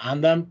being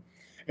on them.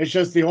 It's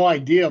just the whole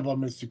idea of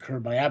them is to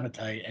curb my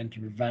appetite and to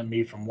prevent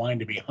me from wanting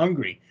to be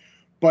hungry.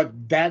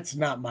 But that's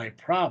not my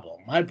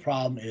problem. My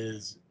problem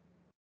is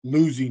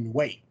losing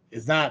weight.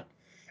 It's not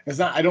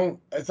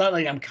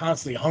like I'm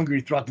constantly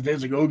hungry throughout the day.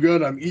 It's like, oh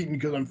good, I'm eating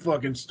because I'm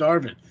fucking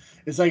starving.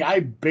 It's like I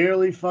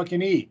barely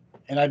fucking eat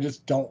and I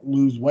just don't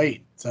lose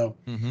weight. So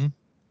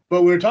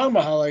but we were talking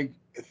about how like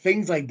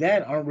things like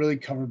that aren't really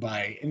covered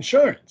by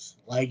insurance.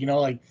 Like,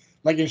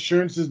 like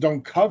insurances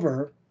don't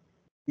cover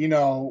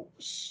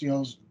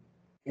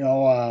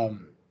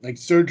like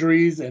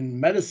surgeries and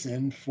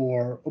medicine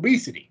for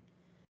obesity,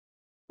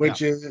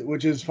 which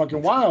is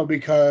fucking wild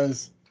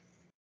because,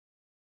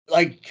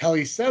 like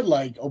Kelly said,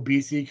 like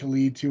obesity can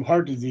lead to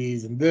heart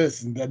disease and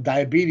this and that,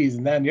 diabetes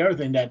and that and the other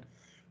thing that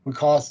would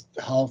cost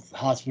health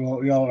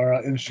hospital, or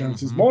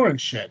insurances Mm-hmm. more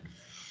and shit.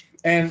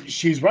 And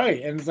she's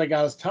right. And it's like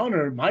I was telling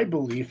her, my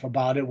belief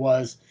about it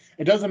was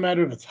it doesn't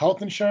matter if it's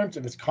health insurance,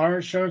 if it's car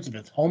insurance, if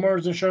it's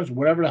homeowners insurance,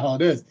 whatever the hell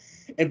it is.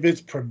 If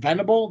it's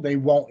preventable, they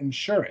won't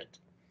insure it.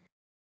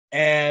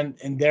 And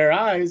in their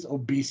eyes,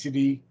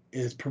 obesity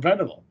is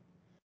preventable.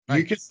 You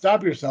Right. can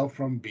stop yourself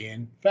from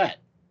being fat.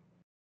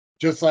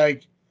 Just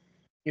like,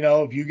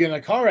 if you get in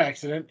a car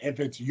accident, if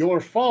it's your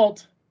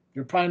fault,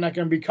 you're probably not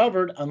going to be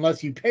covered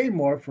unless you pay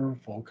more for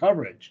full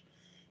coverage.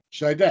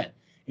 Shit like that.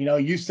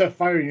 You set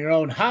fire in your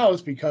own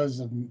house because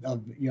of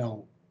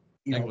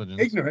Negligence.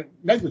 ignorant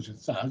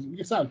negligence.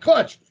 It's not a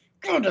clutch.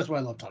 Oh, that's why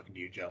I love talking to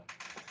you, Joe.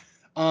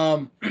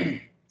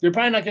 You're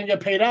probably not going to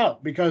get paid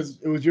out because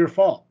it was your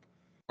fault.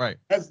 Right.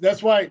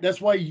 That's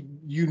why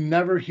you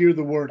never hear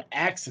the word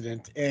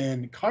accident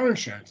in car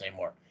insurance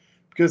anymore,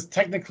 because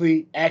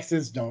technically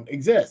accidents don't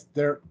exist.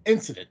 They're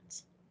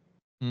incidents.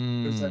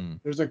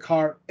 There's a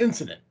car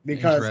incident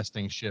because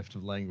Interesting shift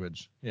of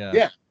language.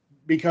 yeah,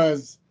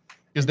 because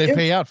Because they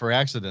pay out for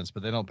accidents,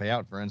 but they don't pay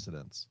out for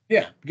incidents.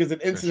 Yeah, because an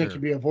incident sure.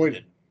 can be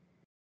avoided.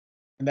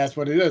 And that's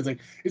what it is.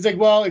 It's like,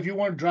 well, if you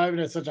weren't driving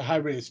at such a high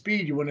rate of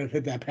speed, you wouldn't have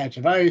hit that patch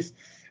of ice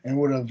and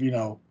would have,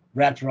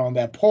 wrapped around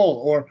that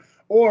pole.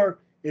 Or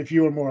if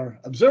you were more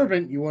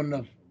observant, you wouldn't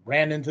have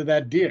ran into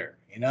that deer.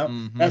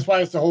 Mm-hmm. That's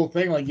why it's the whole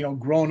thing. Like,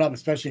 growing up,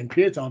 especially in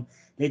Peatone,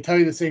 they tell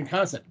you the same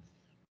concept.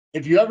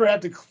 If you ever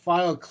have to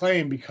file a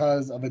claim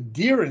because of a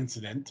deer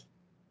incident,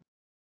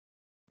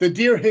 the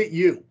deer hit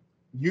you.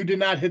 You did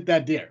not hit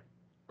that deer.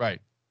 Right.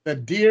 The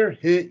deer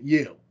hit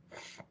you.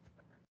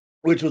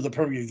 Which was a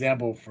perfect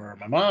example for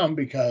my mom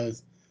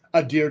because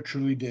a deer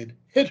truly did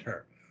hit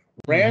her,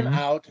 ran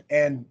out,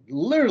 and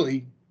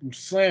literally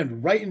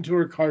slammed right into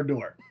her car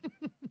door.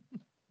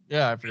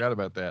 Yeah, I forgot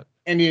about that.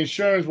 And the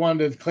insurance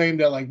wanted to claim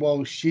that, like,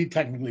 well, she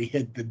technically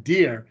hit the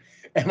deer.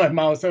 And my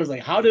mom was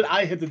like, how did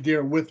I hit the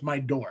deer with my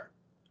door?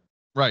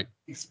 Right.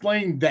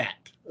 Explain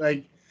that.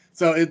 Like,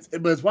 so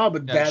it's wild,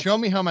 but Yeah, show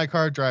me how my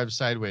car drives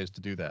sideways to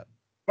do that.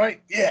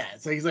 Right, yeah.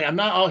 So he's like, I'm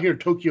not out here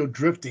Tokyo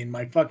drifting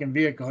my fucking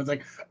vehicle. It's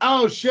like,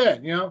 oh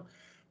shit,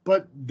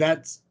 But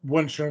that's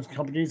what insurance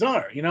companies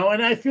are,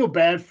 And I feel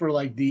bad for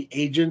like the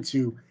agents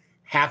who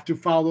have to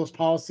follow those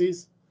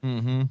policies.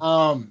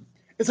 Mm-hmm.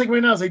 It's like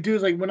right now, it's like,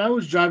 dude, like when I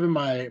was driving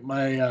my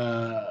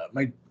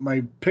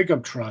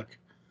pickup truck,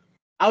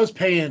 I was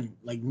paying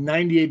like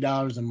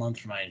 $98 a month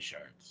for my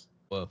insurance.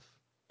 Woof.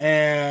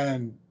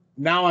 And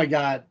now I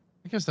guess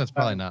that's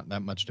probably not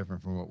that much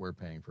different from what we're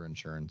paying for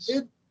insurance.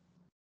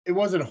 It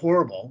wasn't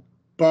horrible,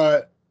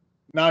 but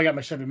now I got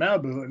my Chevy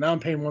Malibu, and now I'm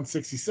paying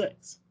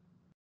 $166.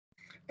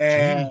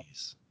 And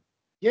Jeez.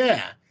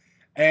 yeah,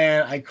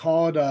 and I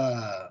called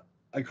a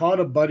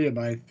buddy of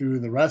mine through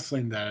the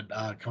wrestling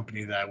that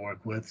company that I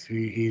work with.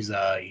 He's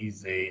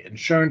a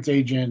insurance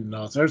agent and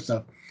all this other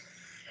stuff.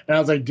 And I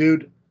was like,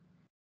 dude,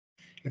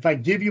 if I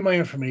give you my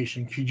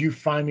information, could you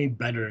find me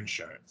better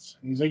insurance?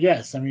 And he's like,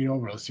 yeah, send me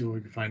over. Let's see what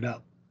we can find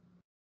out.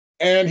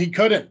 And he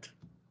couldn't.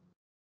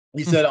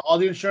 He said all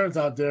the insurance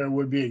out there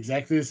would be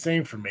exactly the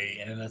same for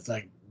me. And it's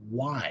like,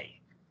 why?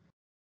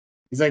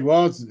 He's like,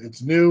 well,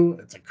 it's new.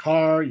 It's a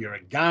car. You're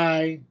a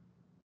guy.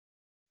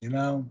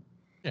 Yeah,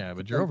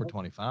 but you're over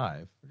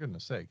 25. For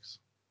goodness sakes.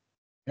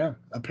 Yeah.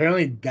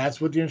 Apparently,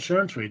 that's what the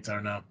insurance rates are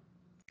now.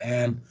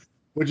 And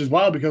which is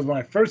wild because when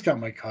I first got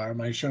my car,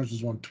 my insurance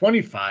was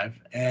 $125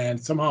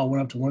 and somehow it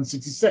went up to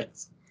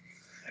 $166.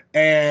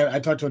 And I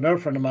talked to another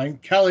friend of mine,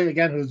 Kelly,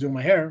 again, who was doing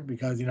my hair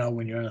because,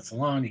 when you're in a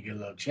salon, you get a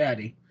little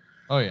chatty.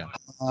 Oh, yeah.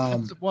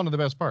 That's one of the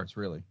best parts,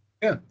 really.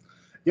 Yeah.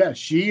 Yeah.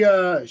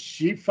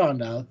 She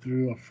found out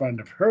through a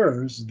friend of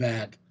hers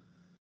that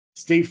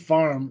State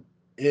Farm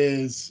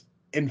is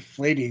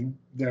inflating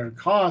their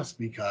costs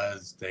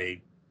because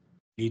they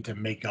need to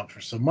make up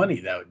for some money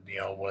that,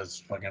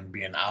 was fucking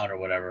being out or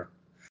whatever.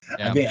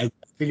 Yeah. I think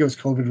it was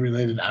COVID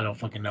related. I don't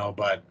fucking know,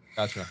 but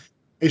gotcha.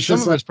 It's some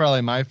just of it's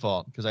probably my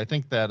fault because I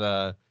think that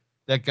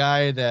that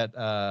guy that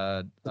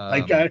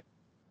guy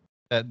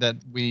that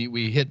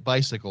we hit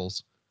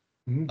bicycles,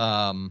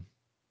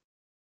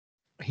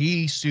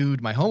 he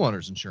sued my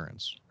homeowner's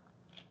insurance,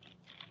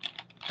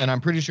 and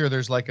I'm pretty sure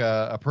there's like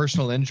a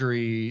personal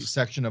injury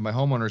section of my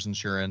homeowner's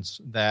insurance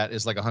that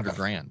is like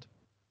 $100,000.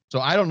 So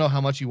I don't know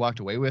how much he walked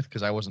away with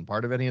because I wasn't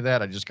part of any of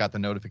that. I just got the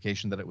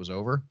notification that it was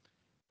over,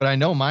 but I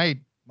know my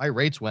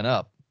rates went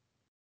up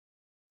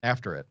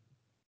after it.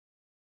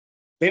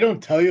 They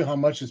don't tell you how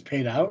much is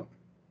paid out.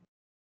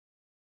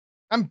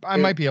 I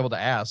might be able to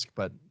ask,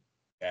 but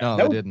no,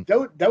 they didn't.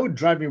 That would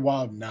drive me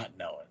wild not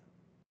knowing.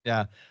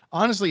 Yeah.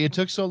 Honestly, it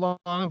took so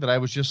long that I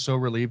was just so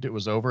relieved it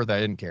was over that I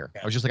didn't care.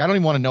 Yeah. I was just like, I don't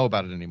even want to know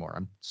about it anymore.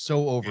 I'm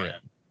so over it.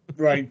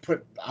 Right.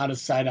 Put out of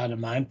sight, out of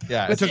mind.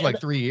 Yeah. But it took like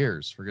 3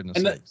 years, for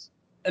goodness sakes.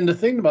 And the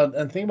thing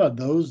about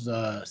those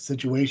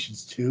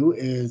situations too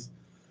is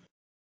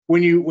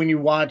when you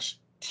watch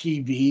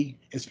TV,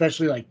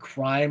 especially like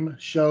crime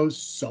shows,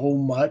 so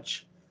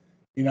much,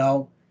 you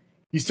know,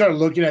 you start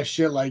looking at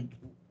shit like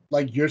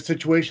your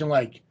situation,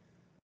 like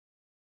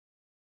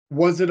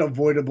was it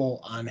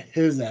avoidable on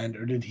his end,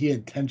 or did he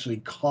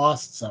intentionally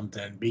cost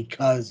something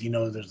because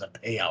there's a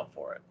payout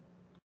for it?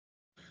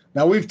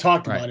 Now we've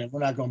talked Right. about it. We're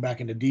not going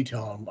back into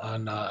detail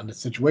on the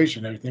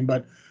situation and everything,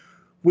 but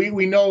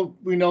we know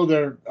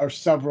there are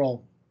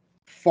several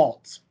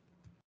faults.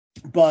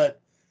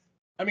 But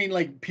I mean,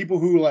 like people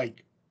who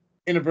like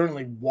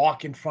inadvertently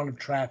walk in front of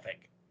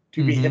traffic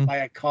to be hit by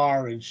a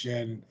car and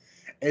shit. And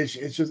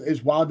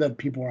it's wild that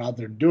people are out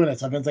there doing that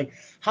stuff. And it's like,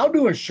 how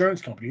do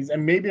insurance companies,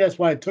 and maybe that's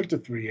why it took the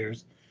 3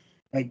 years,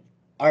 like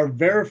are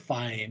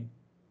verifying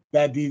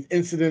that these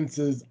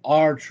incidences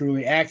are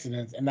truly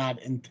accidents and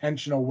not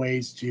intentional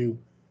ways to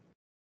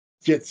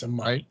get some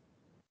money.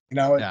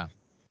 Right.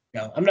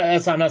 Yeah. I'm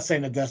not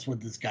saying that that's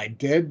what this guy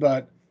did,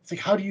 but it's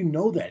like, how do you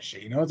know that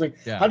shit? It's like,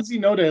 Yeah. how does he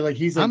know that? Like,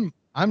 he's like,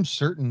 I'm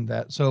certain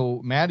that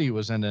Maddie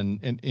was in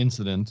an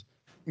incident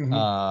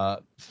 5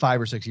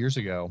 or 6 years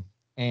ago,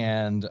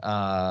 and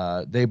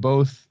they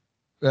both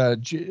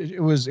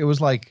it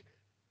was like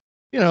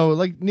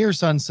like near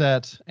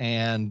sunset,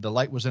 and the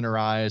light was in her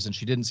eyes, and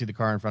she didn't see the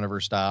car in front of her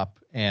stop,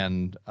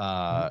 and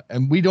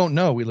we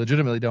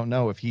legitimately don't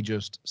know if he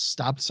just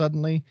stopped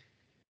suddenly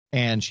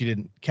and she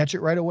didn't catch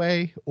it right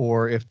away,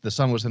 or if the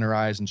sun was in her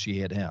eyes and she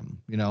hit him.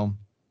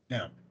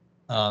 Yeah.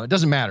 It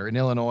doesn't matter. In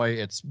Illinois,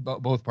 it's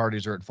both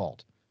parties are at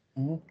fault.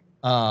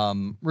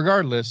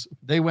 Regardless,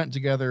 they went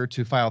together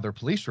to file their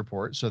police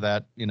report so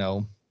that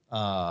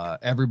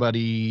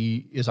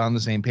everybody is on the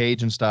same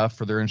page and stuff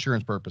for their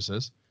insurance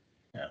purposes.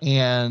 Yeah.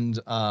 And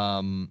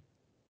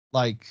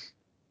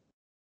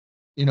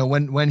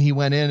when he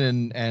went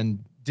in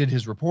and did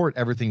his report,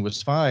 everything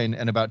was fine.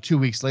 And about 2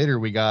 weeks later,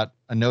 we got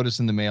a notice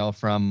in the mail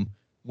from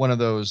one of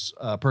those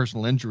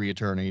personal injury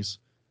attorneys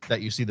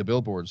that you see the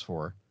billboards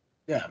for.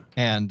 Yeah.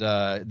 And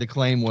the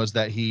claim was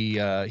that he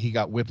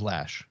got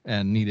whiplash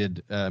and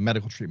needed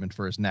medical treatment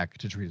for his neck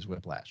to treat his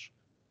whiplash.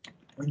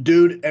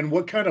 Dude, and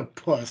what kind of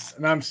puss,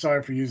 and I'm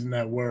sorry for using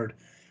that word,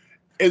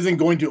 isn't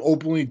going to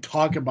openly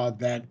talk about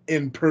that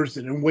in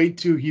person and wait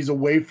till he's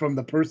away from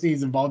the person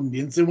he's involved in the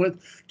incident with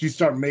to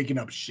start making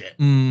up shit.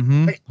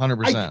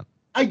 100%.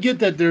 I get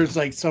that there's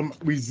like some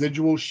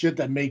residual shit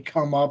that may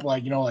come up,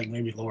 like, like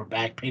maybe lower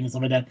back pain and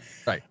stuff like that.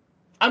 Right.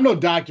 I'm no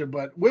doctor,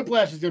 but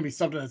whiplash is going to be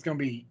something that's going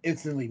to be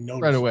instantly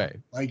noticed. Right away.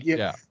 Like,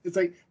 yeah. It's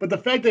like, but the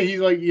fact that he's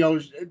like,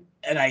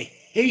 and I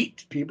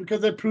hate people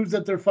because that proves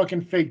that they're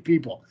fucking fake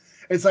people.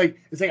 It's like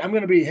I'm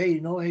going to be, hey,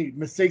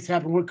 mistakes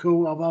happen. We're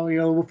cool.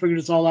 We'll figure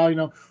this all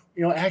out.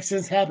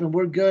 Accidents happen.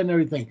 We're good and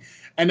everything.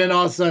 And then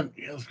all of a sudden,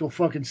 let's go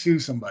fucking sue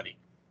somebody.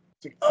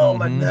 It's like, oh,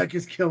 my neck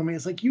is killing me.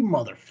 It's like, you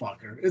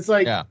motherfucker. It's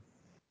like, yeah.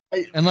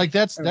 And like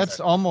that's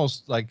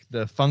almost like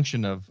the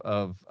function of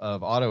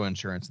auto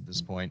insurance at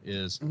this point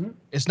is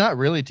it's not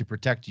really to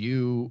protect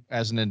you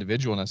as an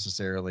individual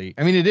necessarily.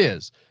 I mean, it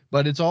is,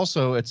 but it's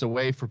a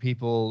way for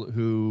people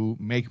who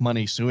make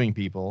money suing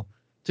people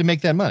to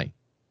make that money.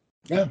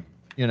 Yeah.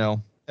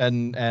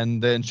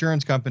 And the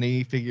insurance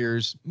company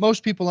figures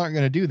most people aren't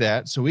going to do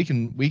that, so we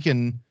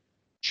can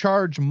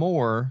charge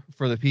more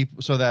for the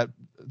people so that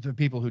the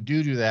people who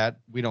do that,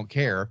 we don't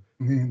care.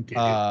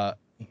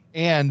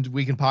 And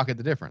we can pocket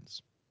the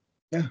difference.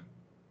 Yeah.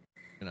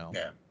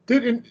 Yeah.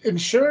 Dude,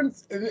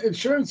 insurance,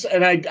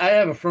 and I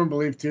have a firm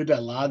belief too that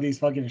a lot of these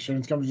fucking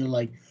insurance companies are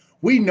like,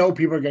 we know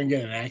people are going to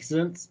get in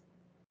accidents.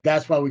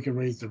 That's why we can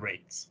raise the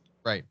rates.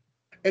 Right.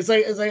 It's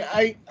like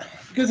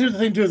because here's the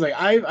thing too, is like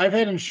I've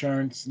had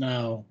insurance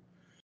now,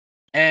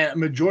 and a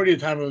majority of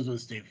the time it was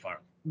with State Farm.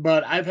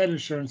 But I've had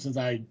insurance since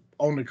I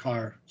owned a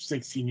car,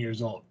 16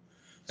 years old.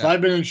 So I've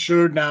been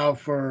insured now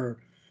for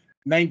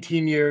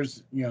 19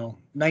 years,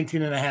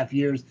 19 and a half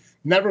years.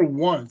 Never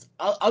once,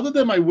 other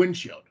than my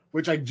windshield,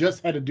 which I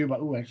just had to do.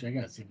 Actually, I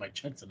gotta see if my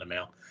check's in the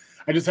mail.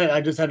 I just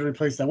had to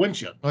replace that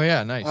windshield. Oh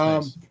yeah, nice.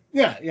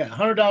 Yeah,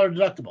 $100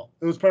 deductible.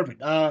 It was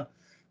perfect.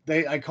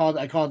 I called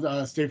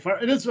State Farm.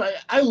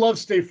 I love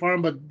State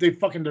Farm, but they're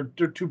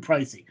too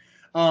pricey.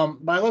 But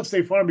I love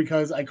State Farm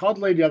because I called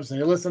the lady up and said,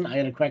 hey, listen, I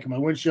had a crack in my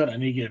windshield. I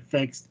need to get it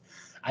fixed.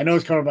 I know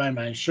it's covered by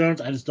my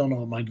insurance. I just don't know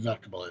what my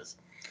deductible is.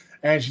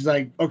 And she's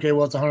like, okay,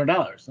 well, it's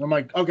 $100. And I'm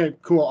like, okay,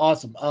 cool,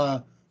 awesome.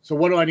 So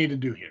what do I need to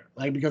do here?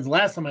 Like, because the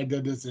last time I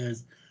did this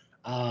is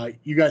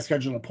you guys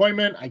scheduled an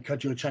appointment. I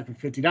cut you a check for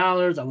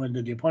 $50. I went and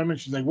did the appointment.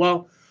 She's like,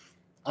 well,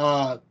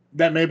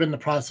 that may have been the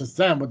process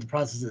then. What the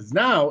process is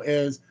now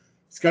is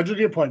schedule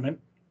the appointment,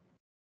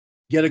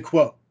 get a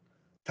quote.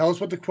 Tell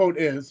us what the quote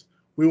is.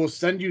 We will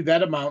send you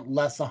that amount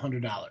less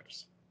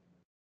 $100.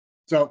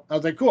 So I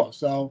was like, cool.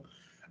 So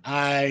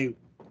I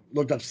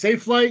looked up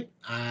Safe Flight.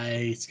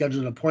 I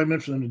scheduled an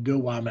appointment for them to do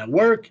it while I'm at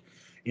work.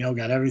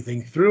 Got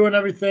everything through and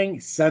everything.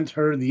 Sent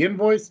her the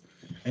invoice.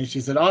 And she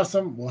said,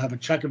 awesome. We'll have a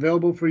check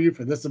available for you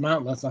for this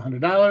amount, less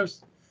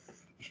 $100.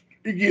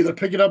 You can either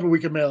pick it up or we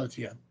can mail it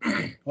to you.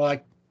 Well,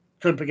 I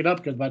couldn't pick it up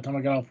because by the time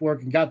I got off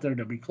work and got there,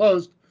 it'd be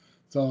closed.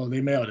 So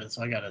they mailed it.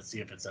 So I got to see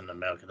if it's in the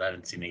mail because I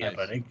haven't seen it yet.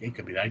 Nice. But it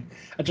could be. I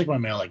check my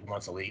mail like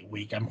once a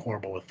week. I'm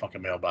horrible with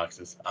fucking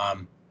mailboxes.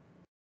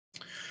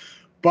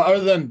 But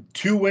other than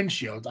 2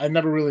 windshields, I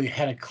never really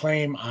had a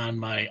claim on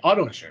my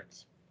auto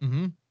insurance.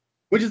 Mm-hmm.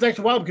 Which is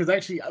actually wild because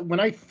actually when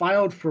I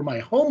filed for my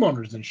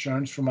homeowner's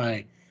insurance for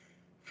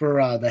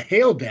the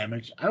hail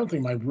damage, I don't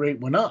think my rate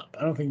went up.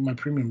 I don't think my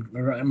premium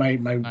or my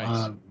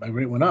Nice. my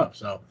rate went up.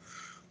 So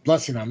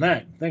blessing on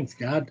that. Thanks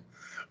God.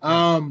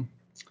 Yeah.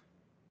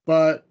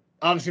 But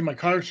obviously my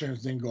car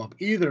insurance didn't go up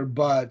either.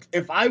 But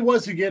if I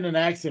was to get in an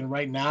accident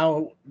right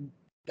now,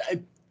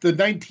 the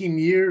 19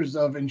 years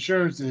of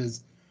insurance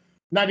is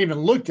not even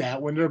looked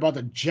at when they're about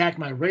to jack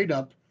my rate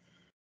up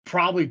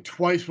probably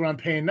twice what I'm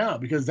paying now,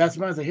 because that's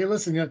when I was like, hey,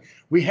 listen, you know,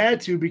 we had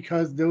to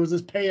because there was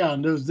this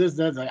payout, there was this,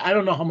 that. Like, I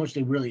don't know how much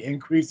they really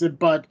increase it,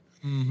 but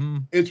Mm-hmm.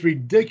 it's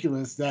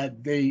ridiculous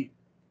that they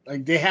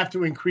have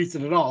to increase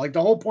it at all. Like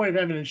the whole point of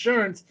having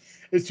insurance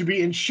is to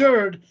be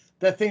insured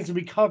that things will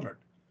be covered.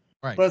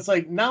 Right. But it's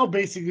like now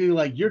basically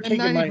like you're And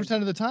taking 90%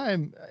 of the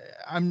time,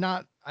 I'm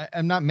not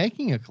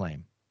making a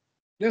claim.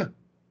 Yeah.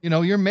 You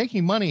know, you're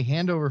making money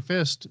hand over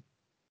fist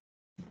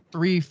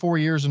 3-4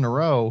 years in a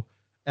row,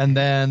 and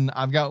then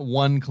I've got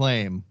one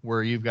claim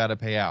where you've got to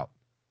pay out.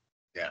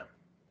 Yeah.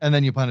 And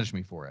then you punish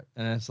me for it.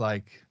 And it's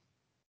like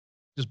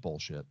just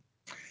bullshit.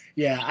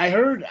 Yeah, I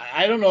heard.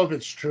 I don't know if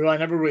it's true. I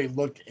never really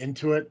looked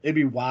into it. It'd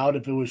be wild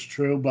if it was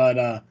true,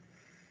 but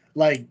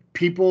like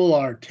people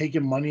are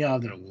taking money out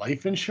of their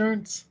life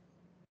insurance.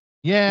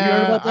 Have you heard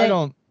Yeah, about I that?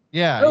 don't. I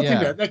Yeah, don't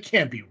think yeah. that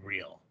can't be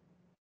real.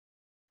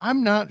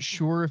 I'm not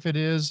sure if it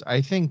is. I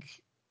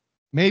think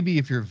maybe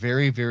if you're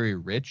very, very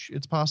rich,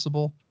 it's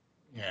possible.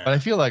 Yeah. But I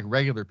feel like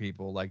regular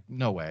people, like,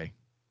 no way.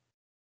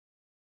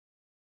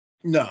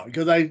 No,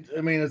 because I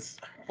mean it's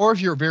Or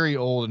if you're very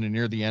old and you're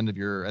near the end of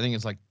your, I think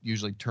it's like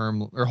usually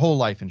term or whole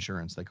life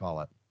insurance, they call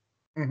it.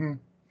 mhm.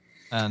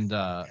 And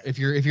if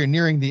you're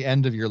nearing the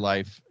end of your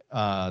life,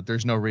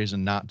 there's no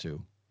reason not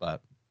to.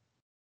 But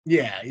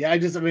Yeah. I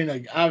mean,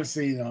 like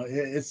obviously, you know,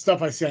 it's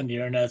stuff I see on the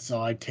internet,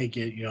 so I take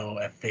it, you know,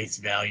 at face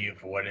value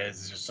for what it is.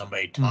 It's just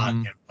somebody mm-hmm.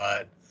 talking,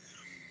 but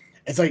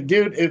it's like,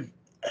 dude,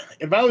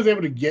 if I was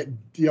able to get,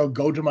 you know,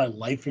 go to my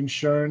life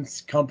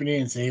insurance company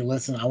and say, hey,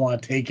 listen, I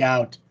want to take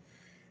out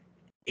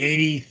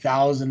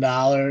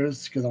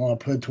 $80,000 because I want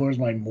to put it towards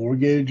my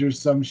mortgage or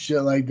some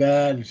shit like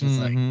that. It's just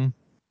Mm-hmm.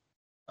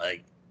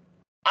 like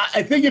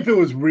I think if it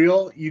was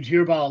real, you'd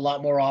hear about it a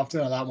lot more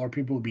often. A lot more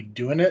people would be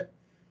doing it.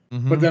 But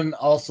Mm-hmm. then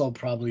also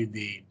probably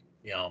the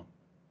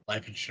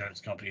life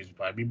insurance companies would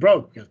probably be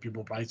broke because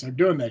people probably start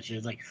doing that shit.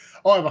 It's like,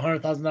 oh, I have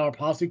 $100,000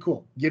 policy.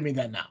 Cool, give me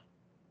that now.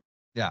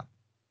 Yeah.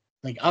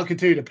 Like I'll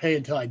continue to pay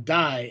until I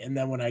die, and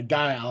then when I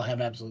die, I'll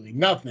have absolutely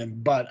nothing.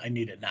 But I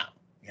need it now.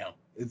 You know,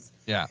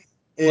 Yeah.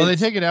 Well, they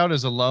it's take it out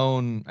as a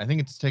loan. I think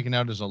it's taken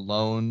out as a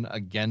loan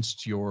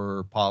against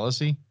your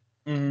policy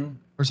mm-hmm.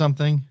 or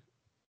something.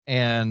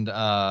 And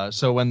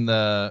so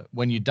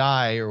when you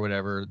die or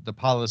whatever, the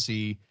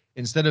policy,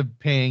 instead of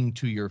paying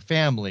to your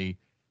family,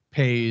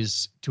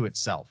 pays to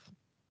itself.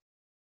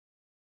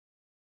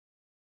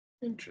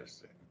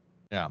 Interesting.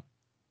 Yeah.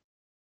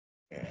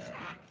 Yeah,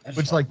 I just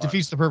Which want like money.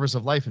 defeats the purpose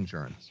of life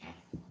insurance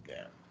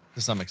Yeah,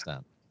 to some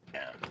extent.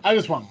 yeah. I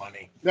just want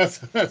money.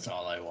 That's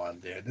all I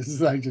want, dude. This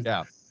is like just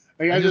Yeah.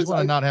 like I just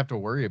want to not have to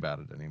worry about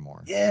it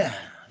anymore. yeah,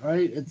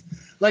 right. It's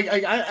like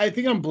I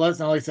think I'm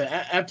blessed now. Like I said,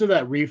 after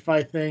that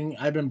refi thing,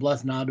 I've been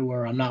blessed now to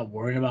where I'm not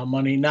worrying about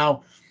money.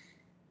 Now,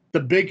 the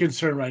big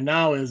concern right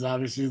now is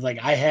obviously like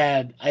I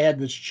had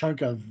this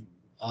chunk of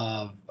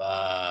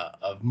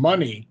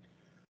money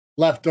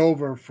left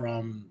over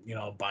from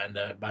buying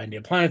the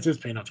appliances,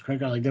 paying off the credit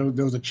card. Like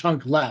there was a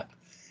chunk left,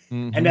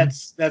 and Mm-hmm.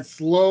 that's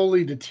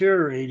slowly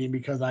deteriorating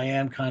because I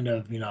am kind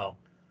of you know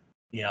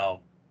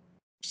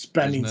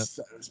Isn't it?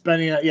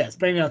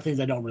 spending on things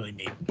I don't really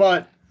need,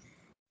 but.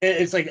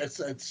 It's like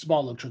it's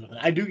small little trickle thing.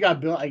 I do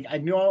got bill. I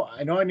know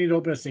I need to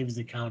open a savings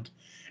account,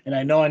 and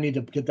I know I need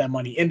to get that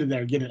money into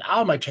there, get it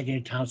out of my checking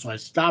account, so I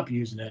stop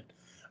using it.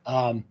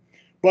 Um,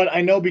 but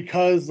I know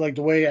because like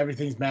the way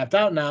everything's mapped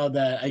out now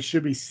that I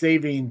should be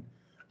saving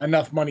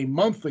enough money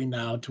monthly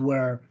now to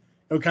where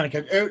it'll kind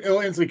of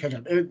it'll instantly catch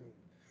up.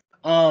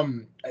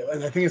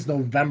 I think it's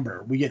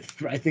November. We get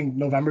I think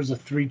November's a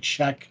 3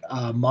 check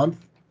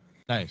month.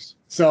 Nice.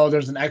 So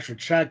there's an extra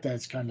check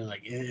that's kind of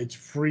like it's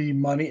free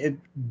money. It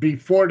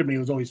before to me it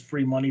was always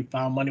free money,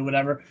 found money,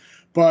 whatever.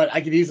 But I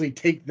could easily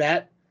take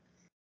that,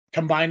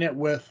 combine it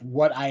with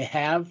what I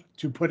have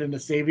to put into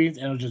savings,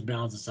 and it'll just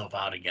balance itself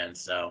out again.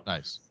 So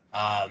Nice.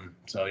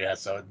 so yeah,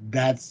 so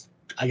that's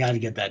I got to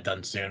get that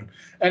done soon.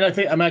 And I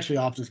think I'm actually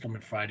off this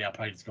coming Friday. I'll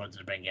probably just go into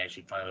the bank and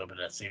actually finally open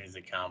that savings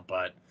account.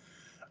 But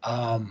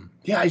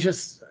yeah, I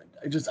just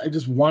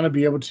want to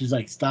be able to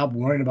like stop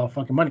worrying about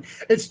fucking money.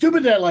 It's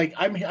stupid that like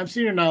I'm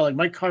sitting here now, like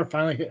my car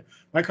hit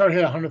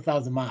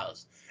 100,000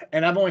 miles,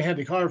 and I've only had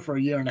the car for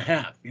a year and a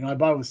half. You know, I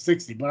bought it with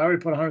 60, but I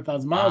already put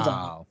 100,000 miles on it,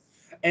 Wow.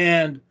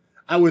 and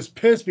I was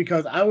pissed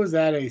because I was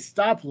at a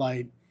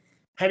stoplight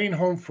heading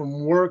home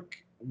from work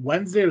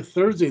Wednesday or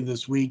Thursday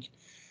this week,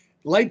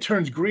 Light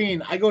turns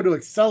green. I go to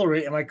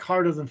accelerate, and my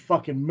car doesn't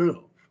fucking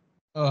move.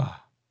 Ugh.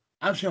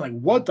 I'm saying, like,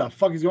 what the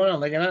fuck is going on?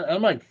 Like, and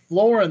I'm like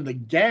flooring the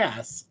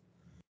gas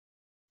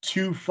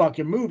to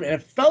fucking move. And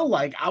it felt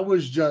like I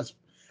was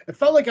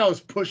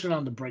pushing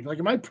on the brake. Like,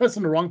 am I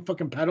pressing the wrong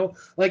fucking pedal?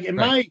 Like, in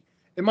my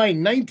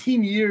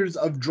 19 years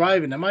of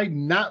driving, am I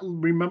not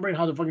remembering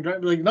how to fucking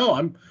drive? Like, no,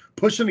 I'm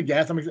pushing the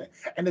gas.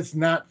 And it's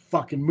not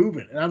fucking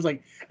moving. And I was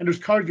like, and there's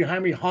cars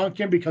behind me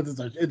honking because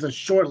it's a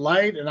short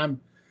light. And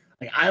I'm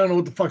like, I don't know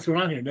what the fuck's going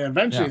on here. Then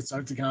eventually it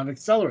starts to kind of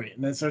accelerate,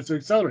 and then it starts to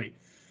accelerate.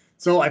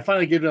 So I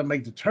finally get it to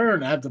make the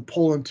turn. I have to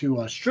pull into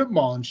a strip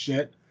mall and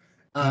shit.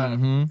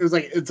 It's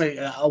like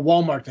a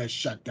Walmart that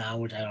shut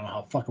down, which I don't know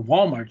how fucking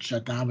Walmart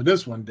shut down, but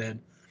this one did.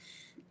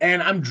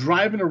 And I'm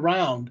driving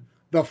around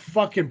the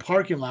fucking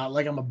parking lot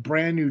like I'm a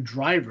brand new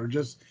driver,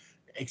 just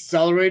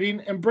accelerating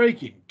and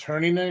braking,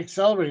 turning and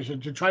accelerating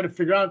to try to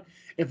figure out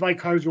if my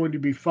car is going to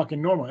be fucking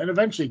normal. And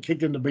eventually it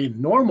kicked into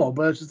being normal,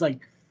 but it's just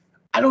like,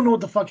 I don't know what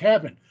the fuck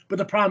happened. But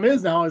the problem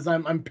is now is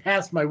I'm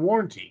past my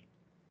warranty.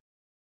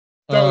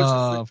 So it's just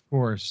like, Of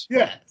course.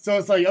 yeah. So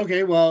it's like,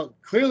 okay, well,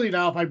 clearly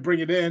now if I bring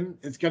it in,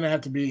 it's gonna have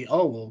to be,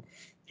 oh well,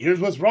 here's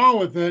what's wrong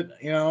with it,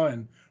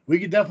 and we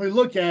could definitely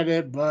look at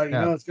it, but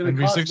it's gonna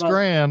be cost about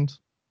 $6,000.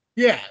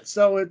 yeah.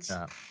 So it's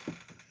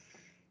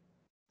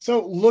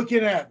so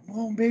looking at,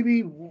 well,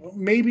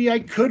 maybe I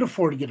could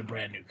afford to get a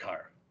brand new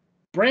car.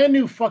 Brand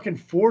new fucking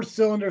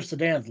 4-cylinder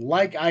sedans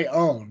like I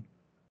own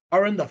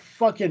are in the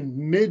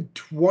fucking mid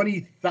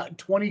 20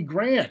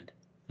 grand.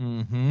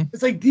 Mm-hmm.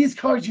 It's like these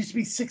cars used to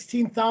be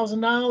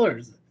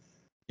 $16,000,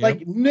 like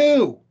Yep.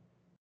 new,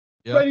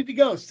 Yep. ready to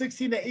go,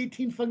 16 to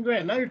 18 fucking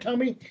grand. Now you're telling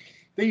me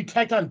that you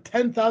tacked on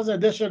 $10,000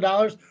 additional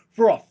dollars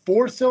for a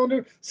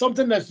 4-cylinder,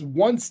 something that's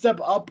one step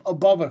up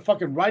above a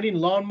fucking riding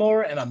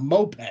lawnmower and a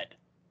moped.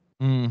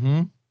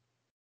 Mm-hmm.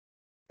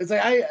 It's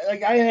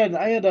like I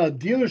had a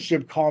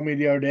dealership call me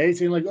the other day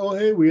saying like, oh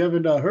hey, we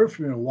haven't heard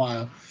from you in a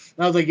while. And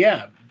I was like,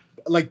 yeah,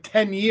 like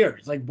 10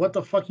 years. Like, what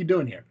the fuck you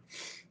doing here?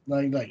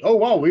 Like, oh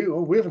wow,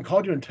 we haven't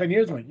called you in 10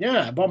 years. I'm like,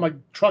 yeah, I bought my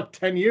truck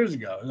 10 years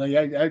ago. Like,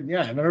 I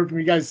haven't heard from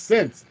you guys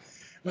since.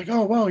 I'm like,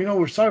 oh well,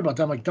 we're sorry about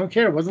that. I'm like, don't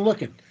care, wasn't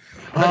looking.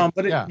 Right.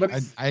 But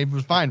I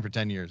was fine for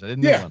 10 years. I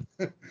didn't need yeah.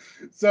 one.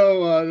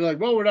 So they're like,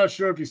 well, we're not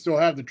sure if you still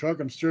have the truck.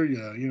 I'm sure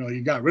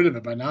you got rid of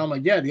it by now. I'm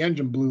like, yeah, the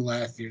engine blew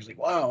last year. It's like,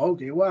 wow,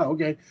 okay. Well,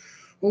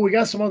 we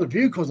got some other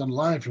vehicles on the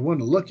line if you want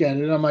to look at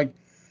it. And I'm like,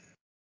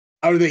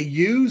 are they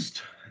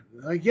used?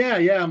 Like, yeah.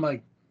 I'm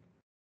like,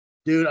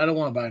 dude, I don't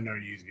want to buy another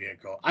used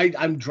vehicle.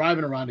 I'm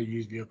driving around a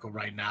used vehicle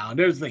right now. And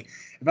there's the thing,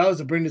 if I was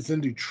to bring this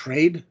into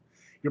trade,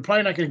 you're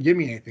probably not going to give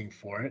me anything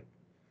for it.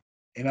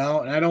 And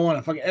I don't want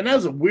to fucking, and that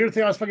was a weird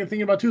thing I was fucking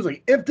thinking about too. Is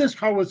like, if this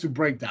car was to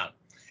break down,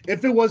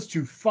 if it was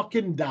to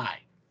fucking die,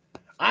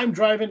 I'm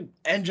driving,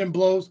 engine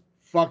blows,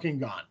 fucking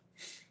gone.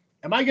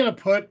 Am I going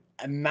to put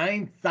a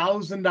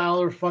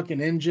 $9,000 fucking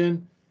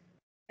engine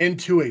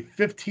into a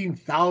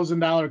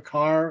 $15,000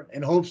 car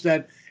in hopes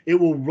that it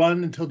will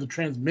run until the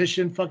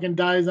transmission fucking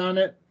dies on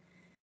it?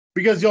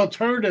 Because the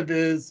alternative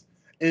is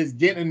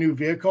getting a new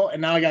vehicle,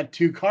 and now I got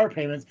 2 car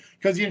payments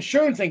because the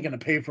insurance ain't gonna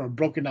pay for a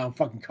broken down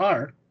fucking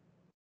car.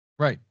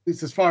 Right. At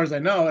least as far as I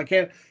know, I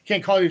can't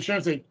call the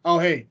insurance and say, oh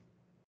hey,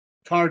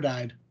 car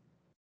died.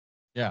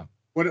 Yeah.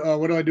 What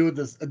do I do with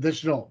this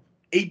additional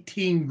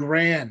 18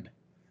 grand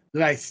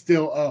that I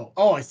still owe?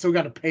 Oh, I still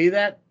got to pay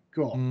that?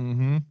 Cool.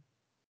 Mm-hmm.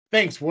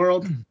 Thanks,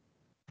 world.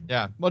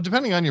 Yeah. Well,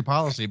 depending on your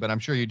policy, but I'm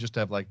sure you just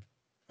have like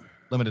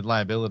limited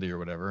liability or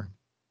whatever.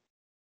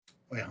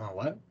 Wait, huh?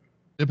 What?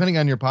 Depending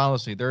on your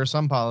policy, there are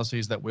some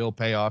policies that will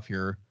pay off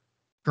your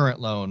current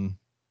loan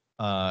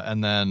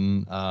and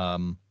then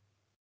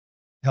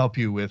help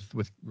you with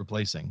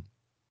replacing.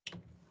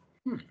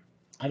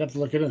 I'd have to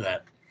look into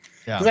that.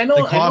 Yeah, because I know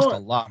they cost a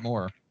lot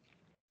more.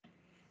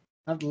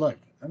 I have to look.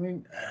 I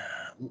mean,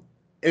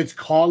 it's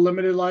called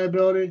limited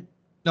liability.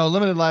 No,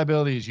 limited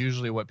liability is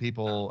usually what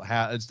people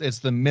have. It's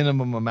the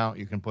minimum amount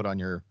you can put on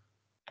your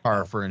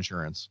car for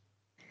insurance.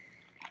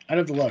 I'd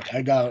have to look.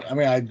 I don't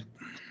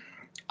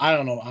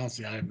know.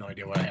 Honestly, I have no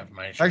idea what I have for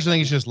my insurance. I actually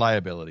think it's just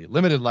liability.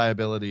 Limited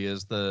liability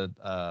is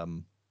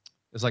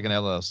it's like an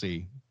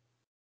LLC,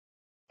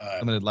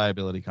 limited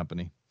liability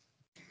company.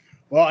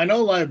 Well, I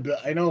know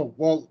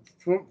Well,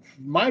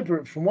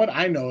 from what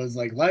I know is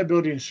like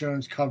liability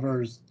insurance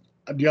covers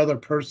the other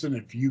person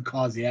if you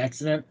cause the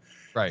accident.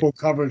 Right. Full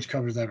coverage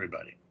covers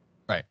everybody.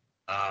 Right.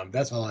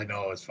 That's all I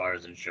know as far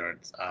as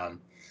insurance.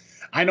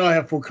 I know I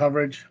have full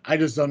coverage. I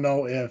just don't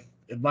know if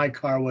my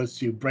car was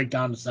to break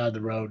down the side of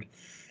the road,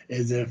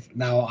 is if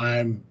now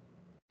I'm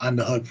on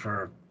the hook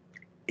for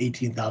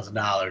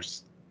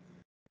 $18,000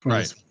 for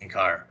this fucking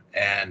car,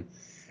 and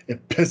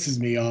it pisses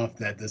me off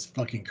that this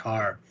fucking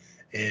car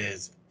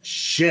is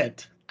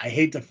shit. I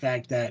hate the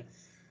fact that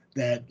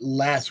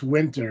last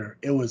winter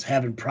it was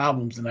having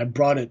problems, and I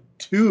brought it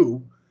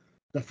to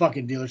the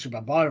fucking dealership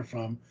I bought it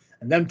from,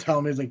 and them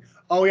telling me, it's like,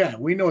 oh yeah,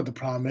 we know what the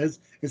problem is.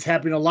 It's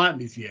happening a lot in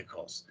these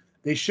vehicles.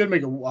 They should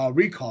make a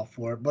recall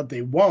for it, but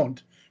they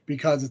won't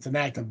because it's an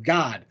act of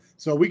God.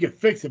 So we could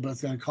fix it, but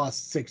it's going to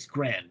cost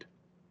 $6,000.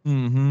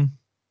 Mm-hmm.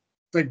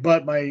 It's like,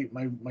 but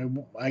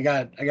I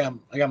got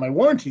my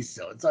warranty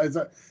still. It's like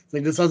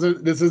this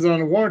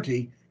isn't a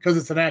warranty because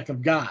it's an act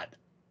of God.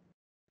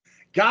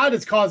 God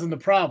is causing the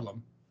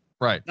problem.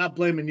 Right. Not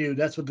blaming you.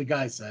 That's what the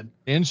guy said.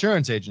 The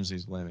insurance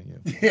agency's blaming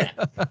you.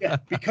 Yeah.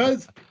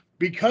 Because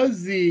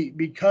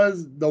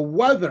the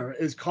weather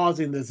is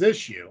causing this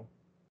issue,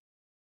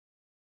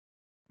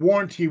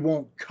 warranty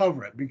won't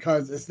cover it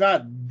because it's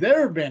not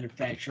their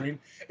manufacturing,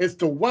 it's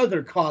the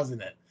weather causing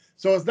it.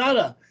 So it's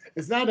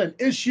not an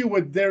issue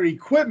with their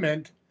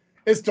equipment,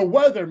 it's the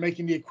weather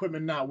making the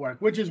equipment not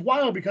work, which is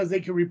wild because they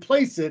can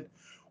replace it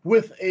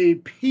with a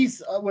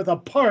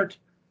part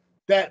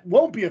that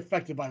won't be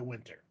affected by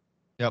winter.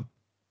 Yep.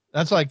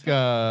 That's like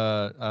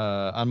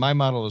on my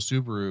model of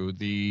Subaru,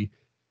 the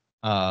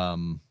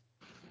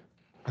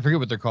I forget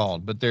what they're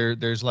called, but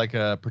there's like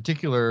a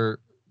particular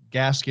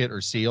gasket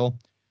or seal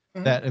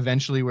that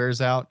eventually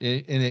wears out,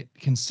 and it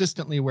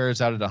consistently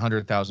wears out at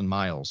 100,000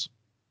 miles.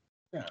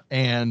 Yeah.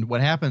 And what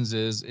happens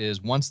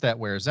is once that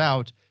wears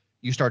out,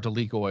 you start to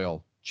leak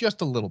oil just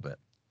a little bit.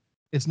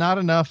 It's not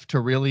enough to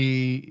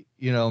really,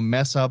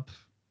 mess up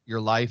your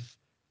life.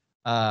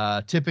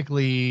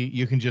 Typically,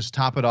 you can just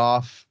top it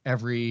off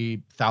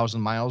every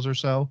 1,000 miles or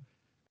so,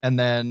 and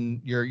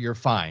then you're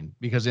fine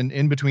because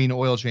in between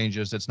oil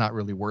changes, it's not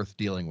really worth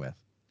dealing with.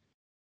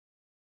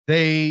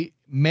 They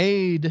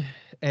made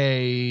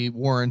a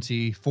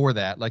warranty for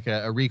that, like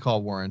a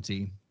recall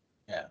warranty.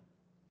 Yeah.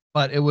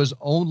 But it was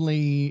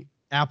only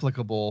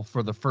applicable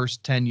for the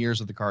first 10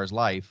 years of the car's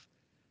life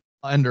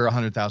under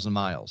 100,000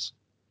 miles.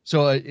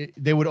 So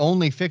they would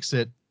only fix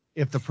it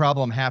if the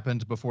problem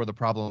happened before the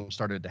problem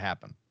started to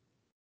happen.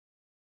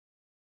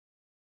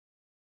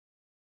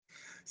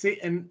 See,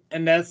 and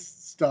that's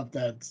stuff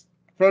that's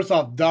first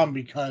off dumb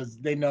because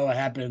they know it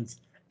happens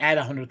at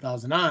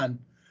 100,000 on,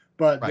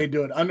 but they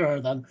do it under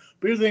 100,000.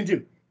 But here's the thing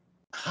too: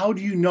 how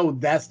do you know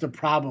that's the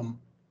problem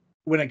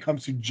when it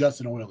comes to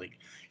just an oil leak?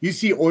 You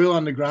see oil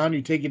on the ground,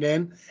 you take it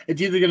in, it's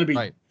either going to be,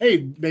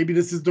 hey, maybe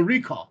this is the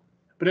recall,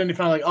 but then you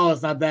find like, oh,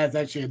 it's not that; it's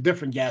actually a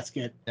different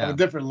gasket of a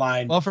different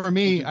line. Well, for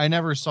me, I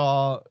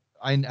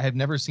have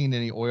never seen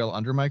any oil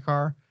under my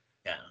car.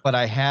 Yeah, but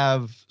I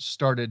have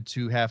started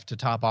to have to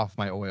top off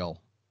my oil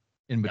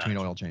in between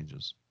oil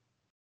changes.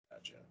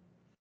 Gotcha.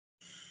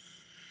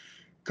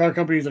 Car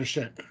companies are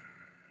shit.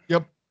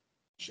 Yep.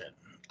 Shit.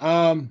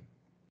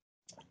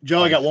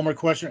 Joe, I got one more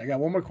question.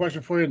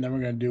 For you, and then we're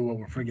gonna do what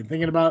we're freaking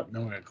thinking about. And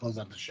then we're gonna close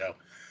out the show.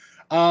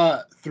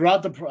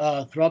 Throughout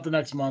the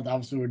next month,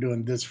 obviously we're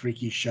doing this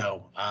freaky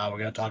show. We're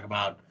gonna talk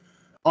about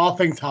all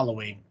things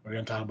Halloween. We're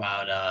gonna talk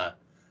about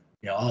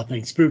all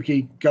things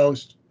spooky,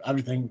 ghost,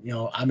 everything.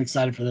 I'm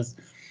excited for this.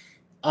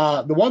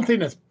 The one thing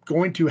that's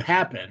going to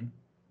happen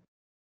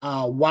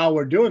while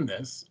we're doing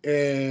this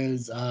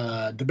is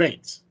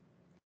debates.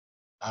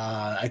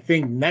 I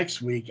think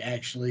next week,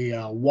 actually,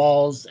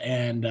 Walls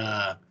and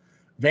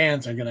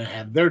Vance are going to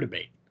have their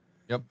debate.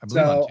 Yep, I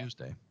believe on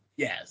Tuesday.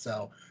 Yeah,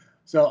 so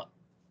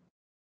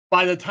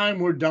by the time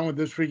we're done with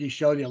this freaky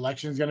show, the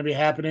election is going to be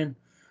happening.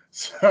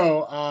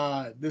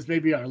 So this may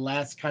be our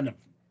last kind of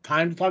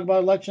time to talk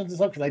about elections and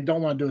stuff because I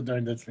don't want to do it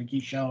during this freaky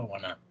show. I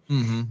want to.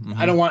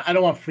 I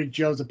don't want Freak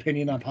Joe's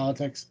opinion on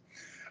politics.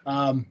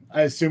 I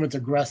assume it's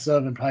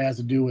aggressive and probably has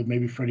to do with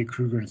maybe Freddy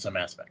Krueger in some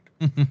aspect.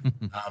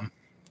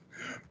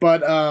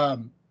 But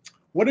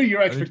what are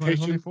your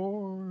expectations?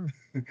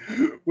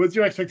 What's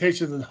your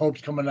expectations and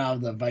hopes coming out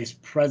of the vice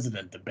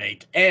president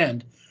debate?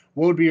 And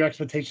what would be your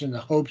expectations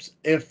and hopes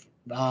if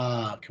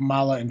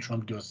Kamala and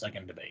Trump do a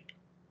second debate?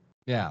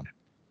 Yeah,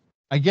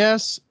 I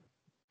guess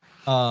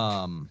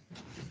I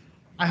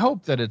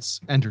hope that it's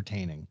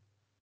entertaining.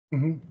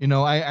 Mm-hmm.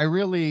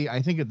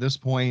 I think at this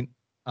point,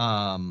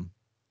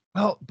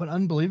 but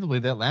unbelievably,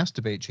 that last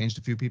debate changed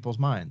a few people's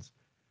minds.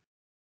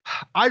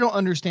 I don't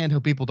understand how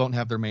people don't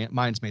have their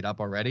minds made up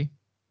already.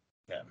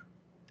 Yeah.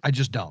 I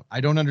just don't.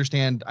 I don't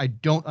understand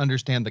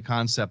the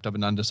concept of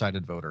an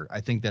undecided voter.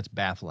 I think that's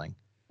baffling.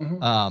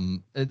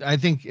 Mm-hmm. I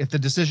think if the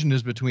decision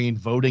is between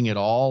voting at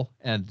all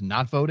and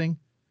not voting,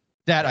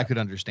 that I could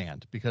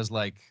understand because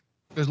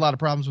there's a lot of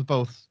problems with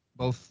both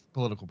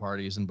political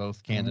parties and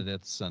both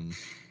candidates and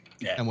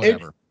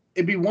whatever.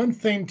 It'd be one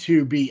thing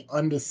to be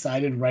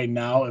undecided right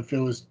now if it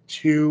was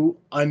two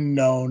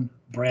unknown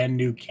brand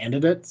new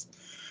candidates.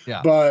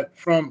 Yeah. But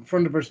from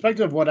the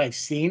perspective of what I've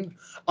seen,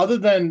 other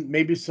than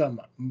maybe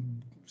some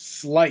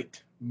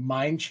slight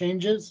mind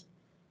changes,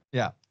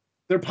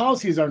 their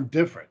policies aren't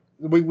different.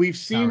 We've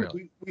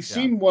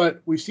seen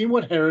what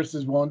Harris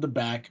is willing to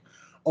back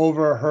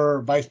over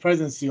her vice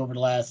presidency over the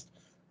last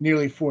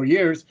nearly 4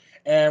 years,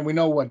 and we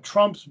know what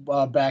Trump's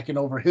backing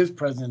over his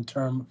president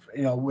term,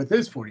 with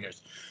his 4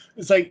 years.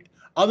 It's like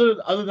other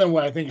than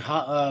what I think.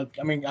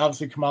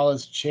 Obviously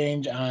Kamala's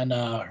change on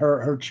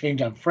her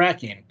change on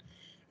fracking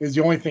is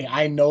the only thing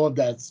I know of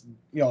that's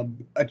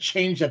a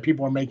change that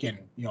people are making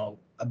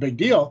a big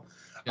deal.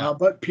 Yeah.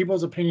 But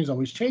people's opinions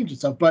always change and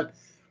stuff. But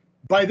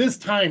by this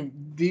time,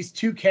 these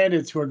two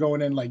candidates who are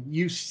going in,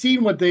 you've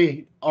seen what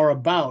they are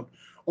about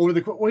over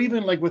the, or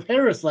even with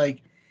Harris,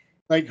 like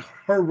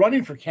her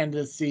running for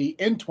candidacy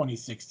in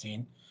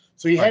 2016.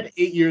 So you Right. had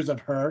 8 years of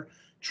her.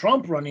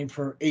 Trump running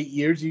for 8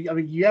 years. I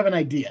mean, you have an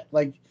idea.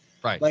 Right.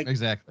 Like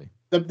Exactly.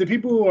 the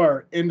people who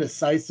are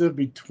indecisive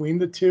between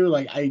the two,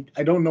 like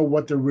I don't know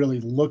what they're really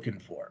looking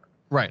for.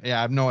 Right. Yeah.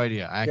 I have no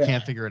idea. I Yeah.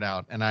 can't figure it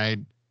out. And I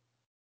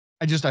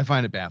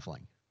find it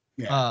baffling.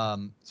 Yeah.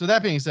 So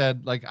that being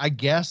said, like, I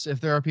guess if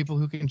there are people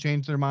who can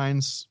change their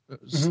minds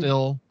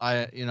still,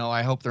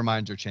 I hope their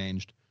minds are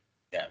changed.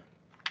 Yeah.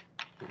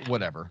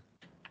 Whatever.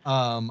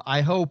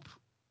 I hope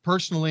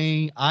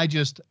personally,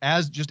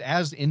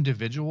 as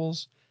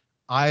individuals,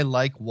 I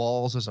like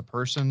Walls as a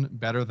person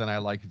better than I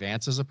like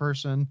Vance as a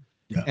person.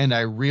 Yeah. And I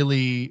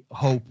really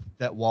hope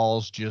that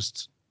Walls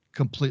just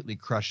completely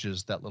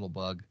crushes that little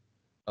bug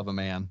of a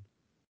man.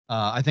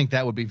 I think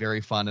that would be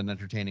very fun and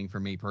entertaining for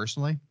me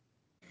personally.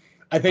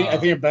 I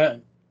think about.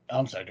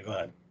 I'm sorry. Go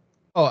ahead.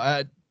 Oh,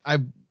 I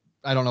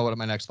don't know what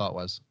my next thought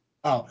was.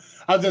 Oh,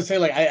 I was gonna say,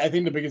 like, I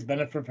think the biggest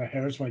benefit for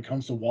Harris when it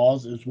comes to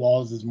Walls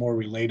is more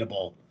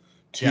relatable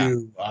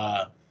to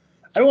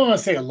I don't want to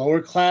say a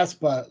lower class,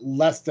 but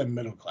less than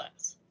middle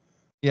class.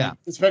 Yeah, Like,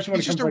 especially when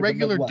he's it comes just to a like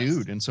the regular Midwest.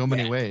 dude in so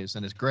many ways,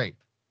 and it's great.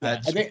 Yeah,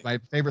 That's my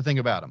favorite thing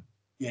about him.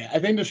 Yeah, I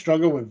think the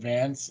struggle with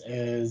Vance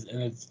is,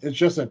 and it's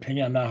just an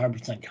opinion. I'm not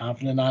 100%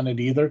 confident on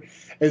it either.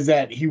 Is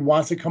that he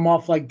wants to come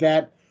off like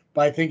that,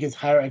 but I think his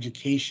higher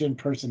education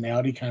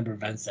personality kind of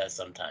prevents that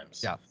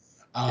sometimes. Yeah.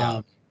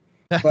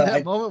 But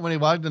That moment when he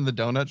walked in the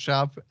donut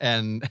shop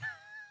and,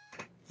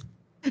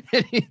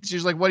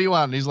 she's like, "What do you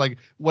want?" And he's like,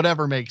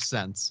 "Whatever makes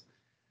sense."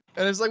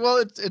 And it's like, well,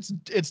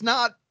 it's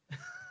not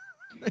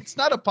it's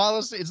not a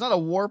policy. It's not a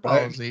war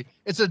policy. Right.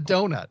 It's a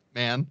donut,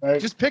 man. Right.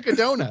 Just pick a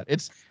donut.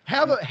 It's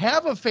have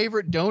a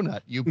favorite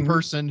donut, you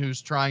person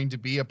who's trying to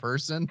be a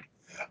person.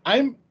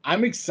 I'm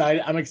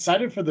excited. I'm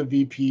excited for the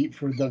VP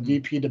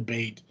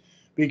debate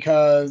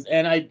because,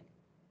 and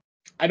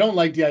I don't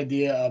like the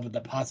idea of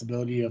the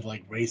possibility of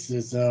like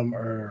racism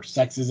or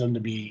sexism to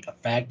be a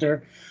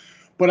factor.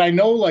 But I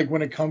know, like,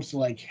 when it comes to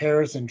like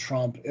Harris and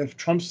Trump, if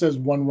Trump says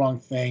one wrong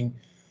thing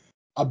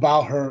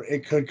about her,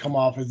 it could come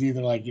off as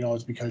either like,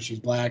 it's because she's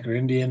black or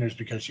Indian, or it's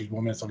because she's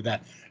woman, and stuff like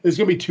that. There's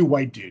gonna be two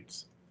white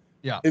dudes.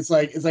 Yeah. It's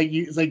like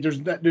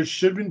there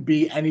shouldn't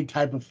be any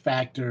type of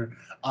factor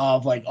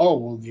of like,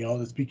 oh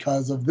well, it's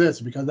because of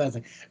this, because that's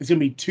like, it's gonna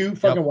be two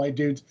fucking white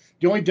dudes.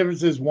 The only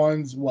difference is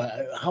one's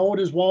how old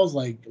is Walls?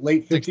 Like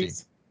late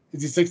 50s?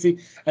 Is he 60?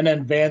 And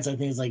then Vance, I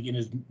think, is like in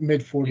his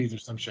mid 40s or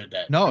some shit.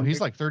 That No, he's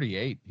like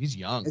 38. He's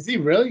young. Is he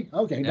really?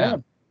 Okay, yeah.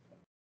 Damn.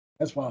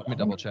 That's wild. Let me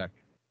double check.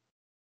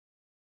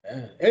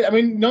 I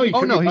mean, no, he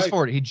Oh could no, be he's right.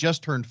 40. He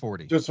just turned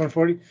 40. Just turned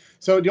 40.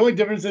 So the only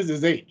difference is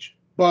his age.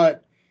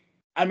 But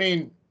I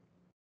mean,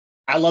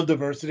 I love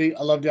diversity.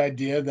 I love the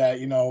idea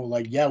that,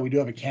 like, yeah, we do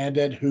have a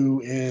candidate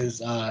who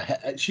is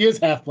she is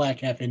half black,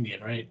 half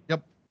Indian, right?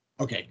 Yep.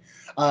 Okay.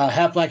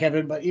 Half black, half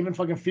Indian, but even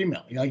fucking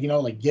female.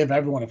 Like give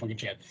everyone a fucking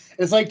chance.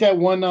 It's like that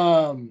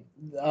one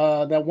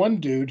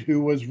dude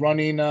who was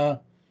running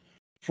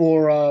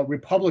for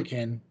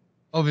Republican.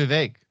 Oh,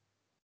 Vivek.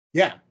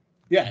 Yeah.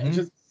 Yeah.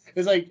 Mm-hmm.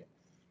 It's like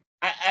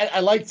I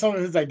liked some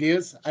of his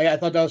ideas. I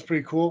thought that was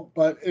pretty cool,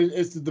 but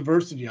it's the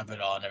diversity of it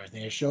all and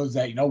everything. It shows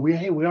that,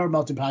 we are a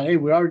melting pot. Hey,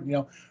 we are,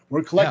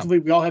 we're collectively,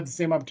 we all have the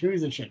same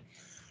opportunities and shit.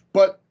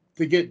 But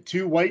to get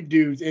two white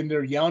dudes in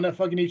there yelling at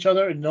fucking each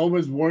other and no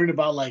one's worried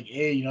about like,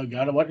 hey, you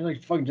gotta what,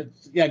 like, fucking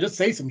just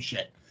say some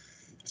shit.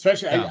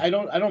 Especially, I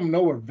don't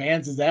know where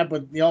Vance is at,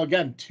 but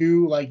again,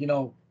 two like,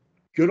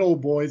 good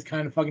old boys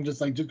kind of fucking just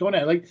going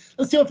at it. Like,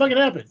 let's see what fucking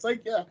happens.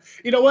 Like,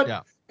 you know what?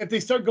 Yeah. If they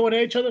start going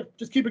at each other,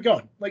 just keep it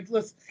going. Like,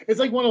 it's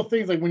like one of those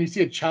things, like when you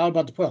see a child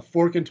about to put a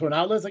fork into an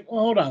outlet, it's like, well,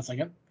 hold on a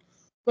second.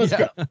 Let's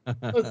go.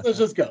 Let's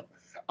just go.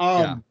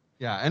 Yeah.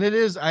 And it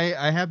is,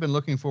 I have been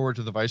looking forward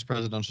to the vice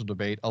presidential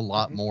debate a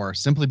lot more,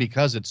 simply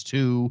because it's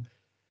two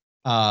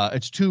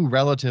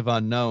relative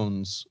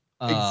unknowns.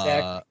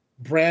 Exactly.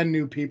 Brand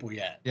new people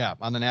yet. Yeah.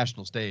 On the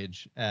national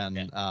stage.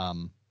 And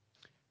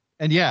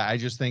yeah, I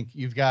just think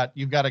you've got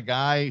a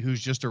guy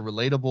who's just a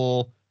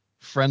relatable,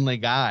 friendly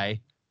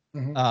guy.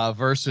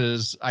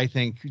 Versus, I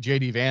think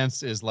JD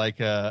Vance is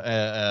like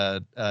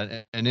an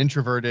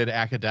introverted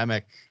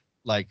academic,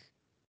 like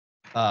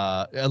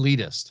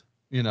elitist,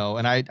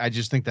 and I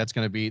just think that's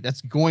going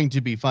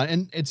to be fun.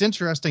 And it's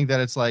interesting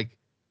that it's like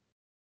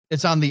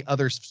it's on the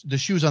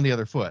shoes on the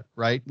other foot,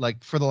 right?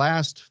 Like for the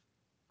last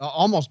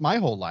almost my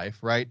whole life,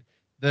 right?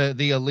 The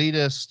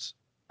elitist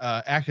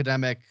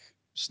academic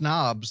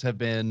snobs have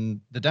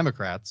been the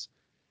Democrats,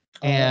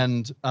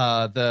 and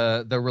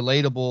the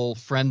relatable,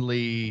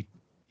 friendly,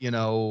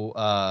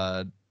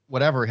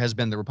 whatever has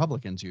been the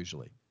Republicans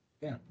usually.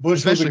 Yeah,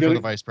 especially for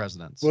the vice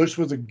presidents. Bush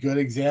was a good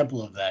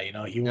example of that.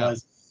 He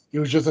was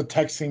just a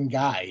Texan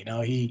guy.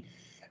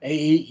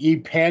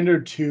 He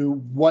pandered to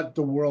what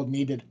the world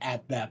needed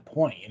at that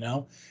point.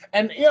 And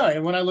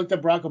and when I looked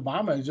at Barack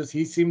Obama, it's just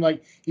he seemed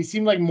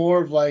like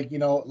more of like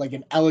like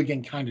an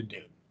elegant kind of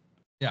dude.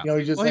 Yeah,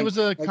 he was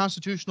a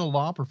constitutional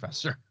law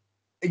professor.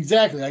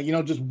 Exactly,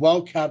 just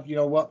well kept.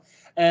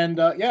 And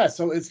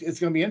so it's going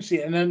to be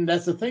interesting. And then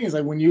that's the thing is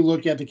like when you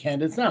look at the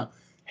candidates now,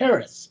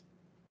 Harris,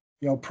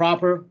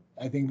 proper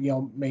I think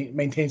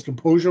maintains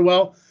composure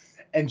well,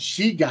 and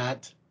she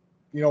got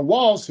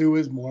Walls, who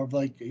is more of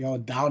like a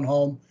down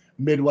home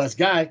Midwest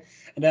guy,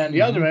 and then on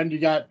the other end you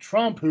got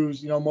Trump,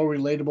 who's more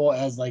relatable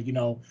as like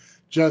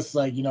just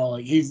like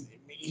like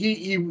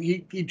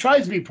he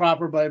tries to be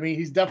proper, but I mean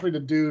he's definitely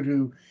the dude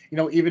who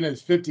even in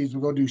his 50s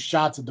will go do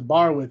shots at the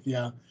bar with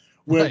you,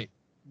 with Right.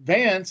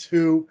 Vance,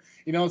 who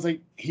it's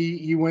like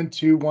he went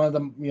to one of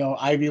the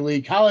Ivy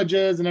League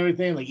colleges and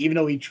everything. Like even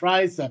though he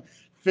tries to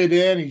fit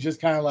in, he's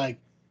just kind of like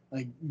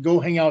go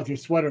hang out with your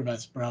sweater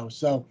vest, bro.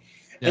 So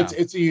Yeah.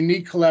 it's a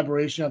unique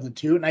collaboration of the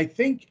two, and I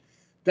think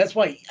that's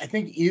why I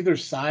think either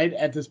side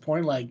at this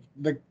point, like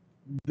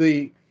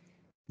the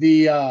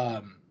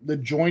the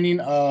joining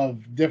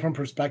of different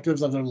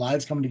perspectives of their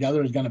lives coming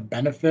together is going to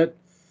benefit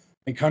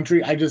the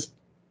country. That's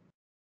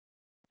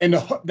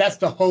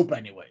the hope,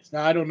 anyways.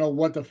 Now I don't know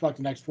what the fuck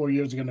the next 4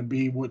 years are going to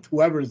be with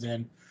whoever's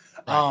in,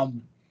 Right.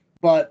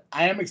 but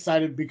I am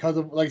excited because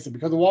of, like I said,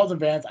 because of Walls and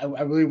Vance.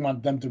 I really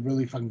want them to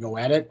really fucking go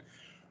at it.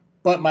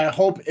 But my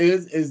hope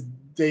is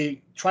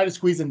they try to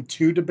squeeze in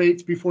 2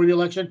 debates before the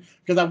election,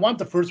 because I want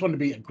the first one to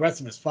be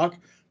aggressive as fuck,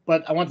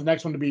 but I want the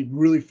next one to be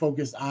really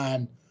focused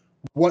on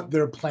what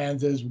their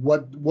plans is,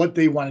 what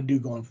they want to do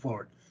going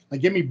forward.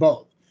 Like, give me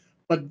both.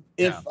 But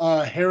if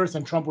Harris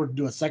and Trump were to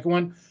do a second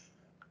one,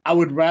 I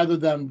would rather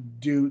them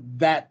do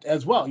that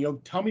as well.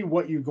 Tell me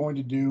what you're going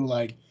to do.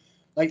 Like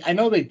I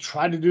know they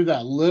tried to do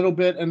that a little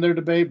bit in their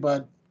debate,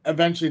 but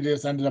eventually they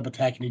just ended up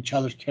attacking each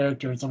other's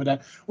character and stuff like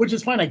that, which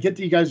is fine. I get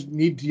that you guys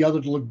need the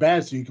other to look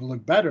bad so you can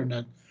look better in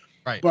that.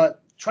 Right.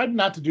 But try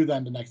not to do that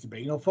in the next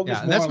debate. Focus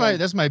Yeah, and more on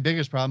that's my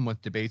biggest problem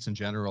with debates in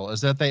general is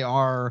that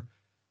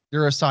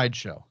they're a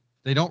sideshow.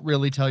 They don't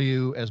really tell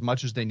you as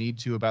much as they need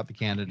to about the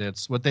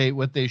candidates. What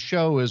they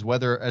show is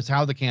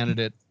how the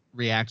candidate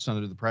reacts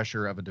under the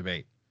pressure of a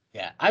debate.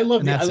 Yeah,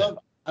 And that's it.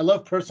 I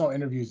love personal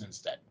interviews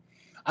instead.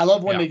 I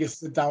love when Yeah. they get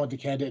sit down with the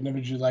candidate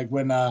individually, like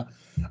when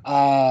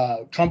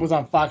Trump was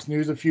on Fox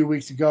News a few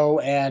weeks ago,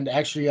 and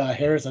actually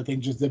Harris, I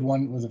think, just did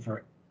one. Was it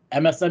for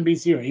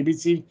MSNBC or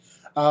ABC?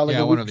 Like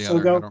a One week or or the so other.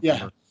 I ago. don't Yeah,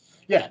 remember.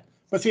 yeah.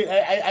 But see,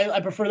 I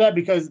prefer that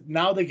because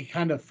now they can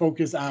kind of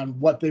focus on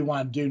what they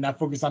want to do, not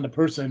focus on the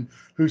person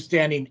who's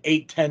standing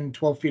 8, 10,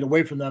 12 feet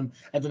away from them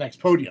at the next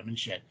podium and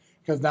shit.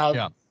 Because now,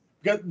 Yeah.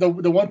 the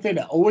one thing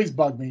that always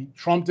bugged me,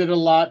 Trump did it a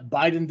lot,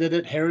 Biden did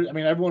it, Harris, I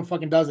mean, everyone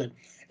fucking does it,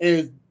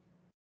 is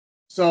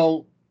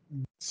so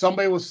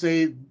somebody will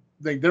say,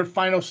 like, their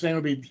final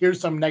statement will be, here's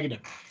some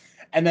negative.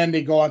 And then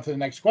they go on to the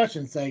next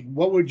question saying,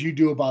 what would you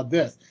do about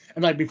this?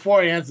 And like,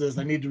 before I answer this,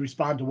 I need to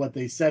respond to what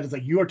they said. It's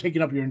like, you are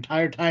taking up your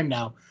entire time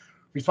now.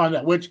 Respond to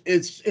that, which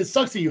it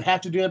sucks that you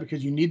have to do that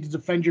because you need to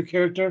defend your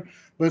character.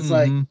 But it's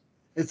like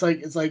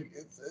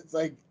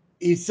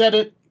he said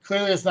it.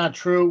 Clearly it's not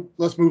true.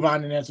 Let's move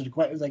on and answer the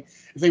question. It's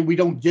like we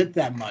don't get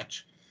that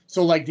much.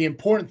 So like the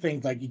important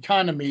things like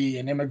economy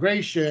and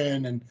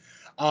immigration and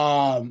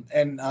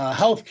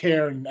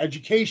healthcare and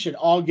education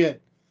all get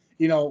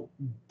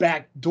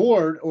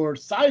backdoored or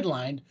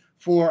sidelined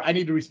for I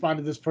need to respond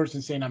to this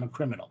person saying I'm a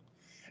criminal.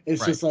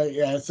 It's Right. just like,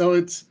 yeah, so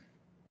it's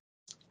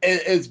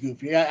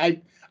goofy.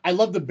 I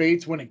love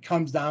debates when it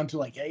comes down to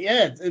like,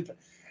 I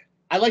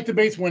like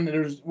debates when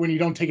you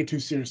don't take it too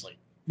seriously,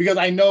 because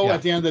I know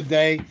at the end of the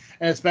day,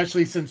 and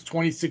especially since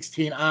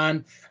 2016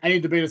 on, any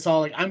debate it's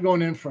all like I'm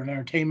going in for an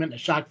entertainment, a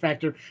shock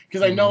factor,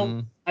 because I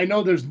know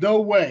there's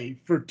no way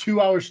for 2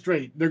 hours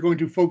straight they're going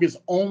to focus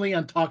only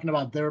on talking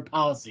about their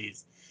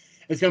policies.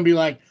 It's going to be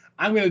like,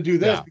 I'm going to do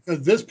this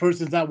because this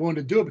person's not willing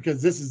to do it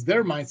because this is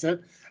their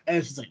mindset, and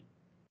it's just like,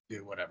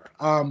 dude, whatever.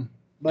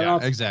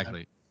 But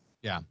exactly.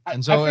 Yeah, I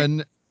and so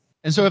think,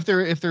 and so if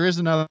there is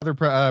another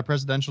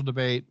presidential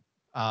debate,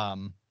 I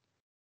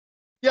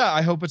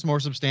hope it's more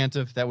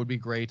substantive. That would be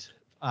great.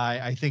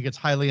 I think it's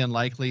highly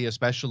unlikely,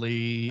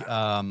 especially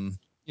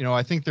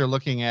I think they're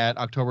looking at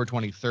October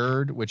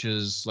 23rd, which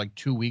is like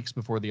 2 weeks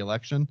before the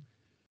election.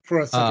 For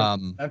a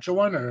second presidential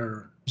one,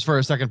 or for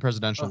a second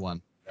presidential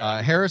one.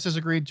 Harris has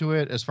agreed to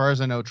it. As far as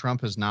I know,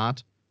 Trump has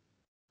not.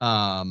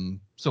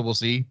 So we'll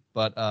see.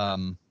 But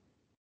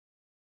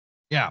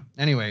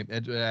anyway,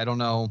 I don't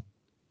know.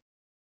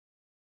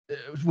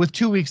 With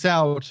 2 weeks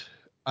out,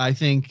 I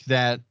think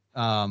that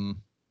what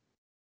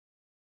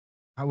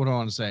do I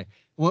want to say?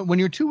 When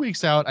you're 2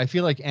 weeks out, I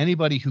feel like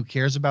anybody who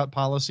cares about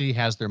policy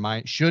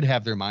should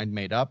have their mind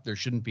made up. There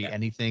shouldn't be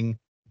anything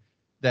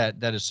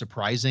that is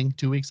surprising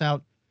 2 weeks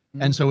out.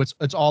 Mm-hmm. And so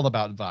it's all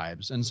about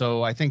vibes. And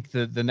so I think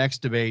the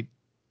next debate,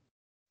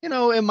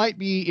 it might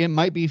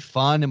be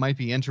fun, it might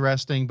be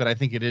interesting, but I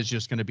think it is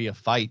just going to be a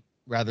fight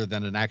rather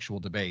than an actual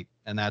debate,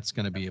 and that's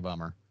going to be a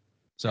bummer.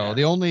 So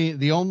the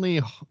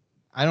only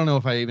I don't know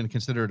if I even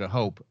consider it a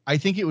hope. I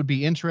think it would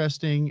be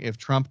interesting if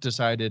Trump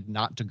decided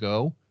not to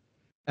go,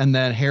 and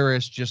then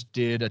Harris just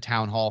did a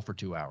town hall for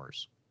 2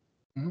 hours.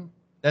 Mm-hmm.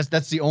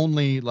 That's the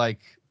only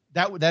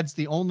that's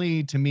the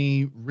only, to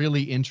me,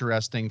 really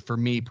interesting, for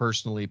me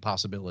personally,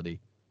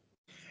 possibility.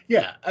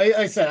 Yeah,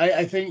 I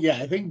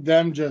think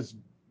them just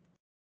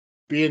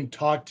being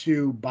talked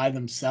to by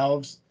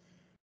themselves,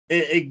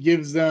 it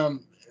gives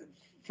them,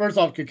 first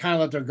off, could kind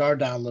of let their guard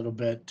down a little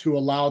bit to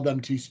allow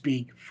them to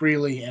speak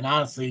freely and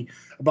honestly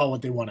about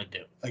what they want to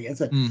do. Like I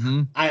said,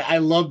 Mm-hmm. I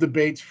love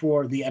debates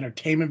for the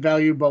entertainment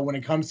value, but when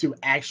it comes to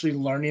actually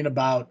learning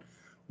about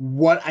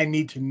what I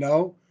need to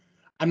know,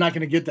 I'm not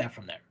going to get that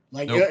from there.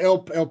 Like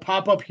Nope. it'll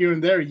pop up here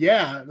and there,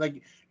 yeah.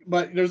 Like,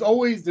 but there's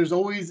always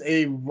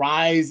a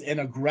rise in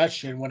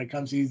aggression when it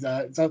comes to these.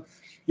 So,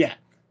 yeah,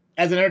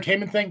 as an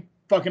entertainment thing,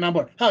 fucking on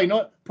board. Hell, you know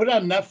what? Put it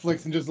on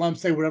Netflix and just let them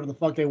say whatever the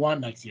fuck they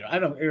want next year. I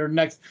don't, or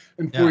next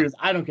in 4 years.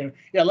 I don't care.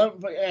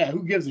 Yeah,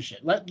 who gives a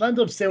shit? Let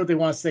them say what they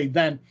want to say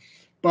then.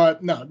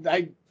 But no,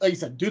 like you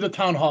said, do the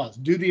town halls,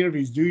 do the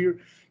interviews, do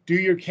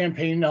your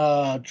campaign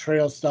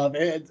trail stuff.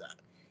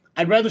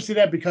 I'd rather see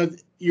that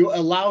because it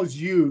allows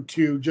you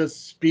to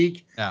just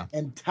speak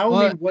and tell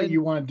me what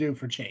you want to do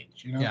for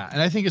change. You know? Yeah,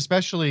 and I think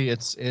especially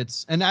it's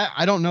and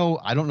I don't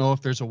know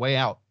if there's a way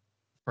out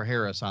for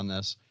Harris on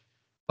this,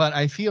 but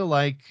I feel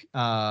like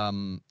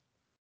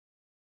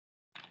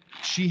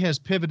she has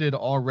pivoted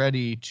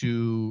already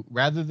to,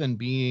 rather than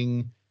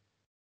being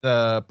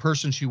the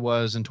person she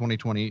was in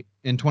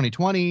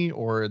 2020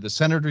 or the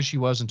senator she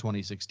was in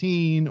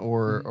 2016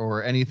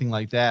 or anything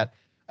like that.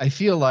 I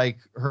feel like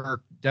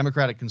her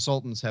Democratic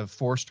consultants have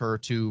forced her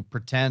to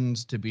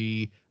pretend to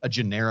be a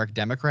generic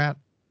Democrat.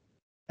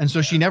 And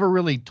so she never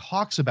really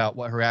talks about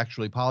what her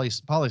actually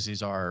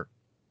policies are.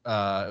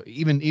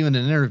 Even in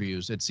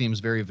interviews, it seems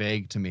very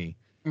vague to me.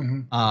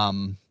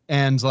 Mm-hmm.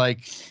 And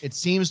like it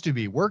seems to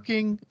be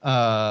working,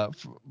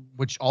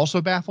 which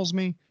also baffles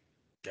me.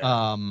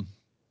 Yeah.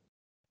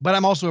 But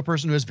I'm also a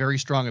person who has very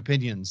strong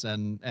opinions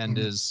and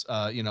is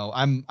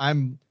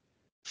I'm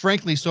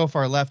frankly so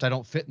far left I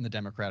don't fit in the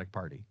Democratic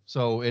Party.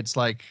 So it's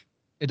like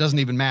it doesn't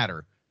even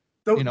matter.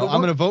 I'm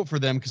going to vote for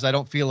them because I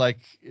don't feel like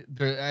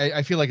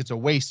I feel like it's a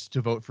waste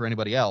to vote for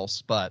anybody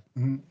else. But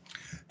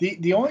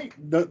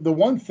the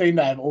one thing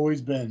that I've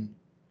always been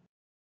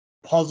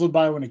puzzled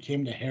by when it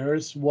came to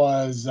Harris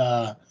was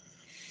I'm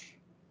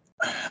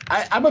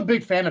a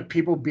big fan of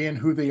people being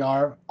who they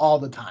are all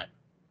the time.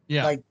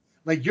 Yeah.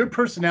 Like your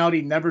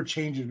personality never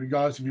changes,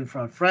 regardless if you're in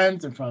front of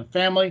friends, in front of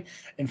family,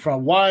 in front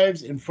of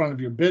wives, in front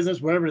of your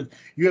business, whatever.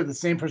 You have the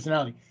same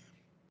personality.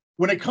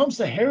 When it comes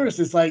to Harris,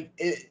 it's like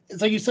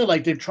you said,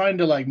 like they're trying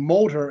to like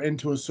mold her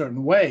into a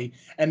certain way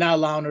and not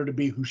allowing her to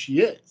be who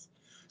she is.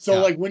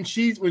 So like when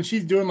she's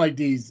doing like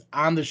these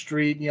on the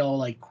street,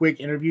 like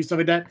quick interviews, stuff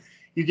like that,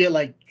 you get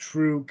like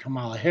true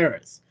Kamala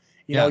Harris.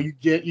 You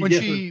get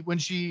when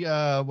she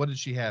what did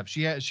she have?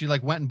 She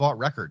like went and bought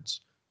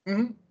records.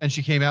 Mm-hmm. And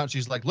she came out and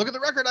she's like, look at the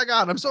record I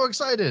got. I'm so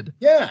excited.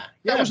 Yeah.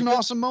 That was an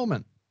awesome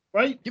moment.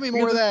 Right? Give me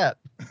more of that.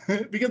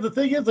 Because the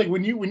thing is, like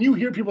when you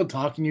hear people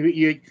talking,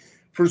 you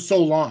for so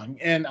long,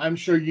 and I'm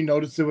sure you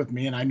noticed it with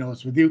me, and I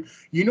noticed with you,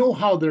 you know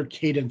how their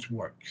cadence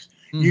works.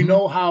 Mm-hmm.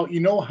 You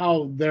know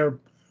how their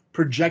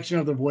projection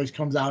of their voice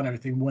comes out and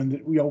everything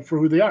when for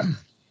who they are.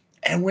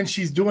 And when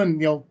she's doing,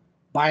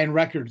 buying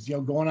records,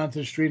 going onto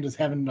the street and just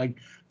having like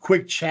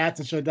quick chats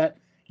and shit like that,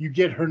 you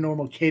get her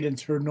normal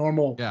cadence, her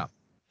normal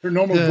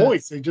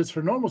voice, just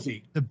her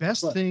normalcy. The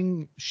best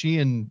thing she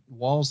and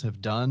Walls have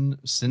done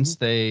since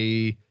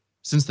the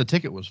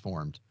ticket was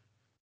formed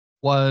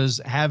was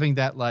having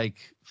that like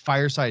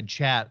fireside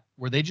chat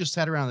where they just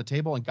sat around the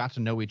table and got to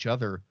know each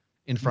other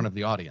in front of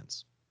the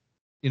audience.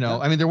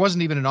 I mean, there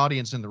wasn't even an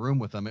audience in the room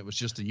with them. It was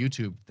just a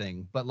YouTube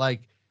thing. But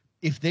like,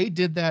 if they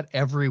did that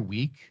every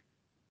week,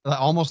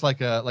 almost like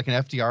an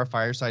FDR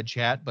fireside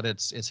chat, but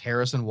it's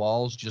Harris and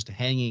Walls just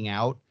hanging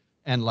out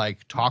and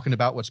like talking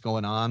about what's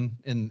going on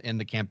in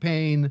the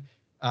campaign,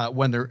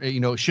 when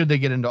they're, should they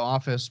get into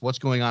office, what's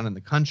going on in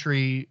the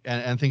country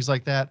and things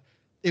like that.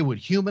 It would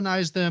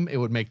humanize them. It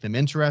would make them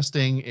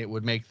interesting. It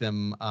would make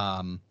them,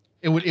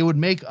 it would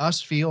make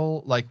us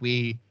feel like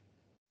we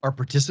are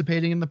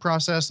participating in the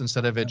process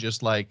instead of it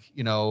just like,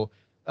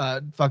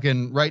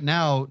 fucking right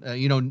now,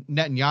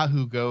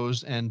 Netanyahu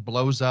goes and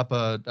blows up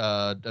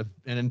an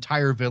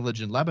entire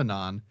village in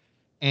Lebanon.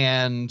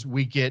 And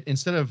we get,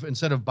 instead of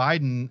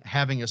Biden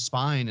having a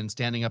spine and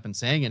standing up and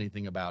saying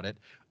anything about it,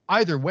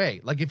 either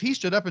way, like if he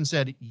stood up and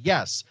said,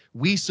 yes,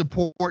 we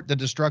support the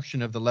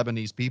destruction of the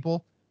Lebanese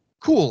people,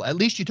 cool. At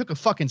least you took a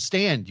fucking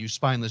stand, you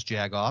spineless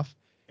jagoff.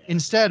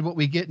 Instead, what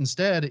we get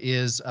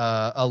is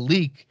a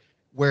leak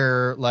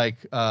where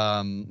like,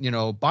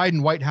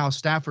 Biden White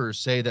House staffers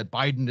say that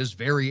Biden is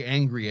very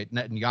angry at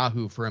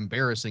Netanyahu for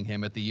embarrassing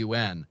him at the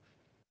UN.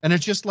 And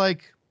it's just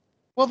like,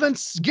 well, then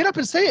get up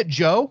and say it,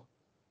 Joe.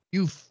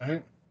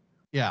 Right.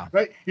 Yeah.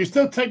 Right. You're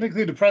still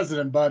technically the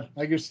president, bud.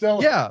 Like you're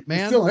still, man.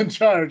 You're still in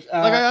charge.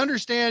 Like I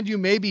understand you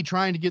may be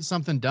trying to get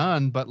something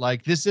done, but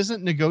like this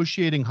isn't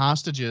negotiating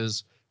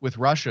hostages with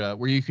Russia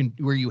where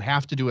you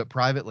have to do it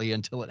privately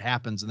until it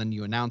happens and then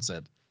you announce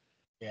it.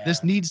 Yeah.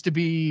 This needs to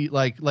be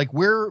like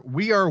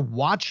we are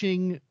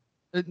watching.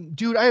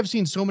 Dude, I have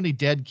seen so many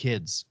dead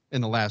kids in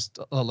the last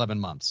 11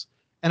 months,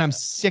 and I'm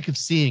sick of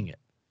seeing it.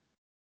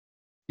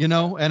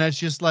 And it's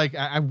just like,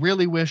 I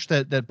really wish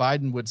that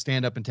Biden would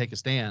stand up and take a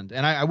stand.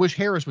 And I wish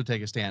Harris would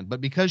take a stand. But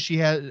because she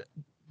had,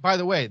 by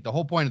the way, the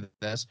whole point of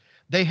this,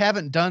 they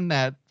haven't done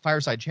that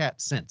fireside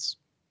chat since.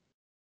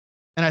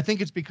 And I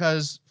think it's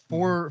because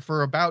for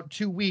about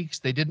 2 weeks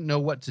they didn't know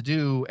what to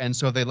do, and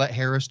so they let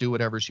Harris do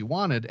whatever she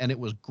wanted, and it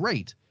was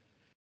great.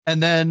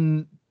 And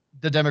then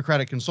the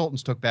Democratic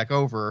consultants took back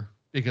over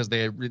because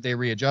they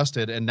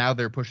readjusted, and now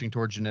they're pushing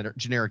towards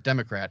generic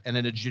Democrat, and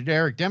then a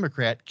generic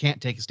Democrat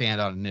can't take a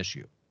stand on an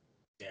issue.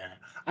 Yeah,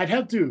 I'd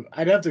have to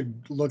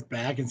look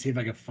back and see if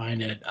I could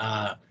find it.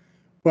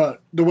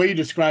 But the way you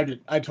described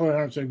it, I totally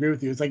 100% agree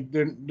with you. It's like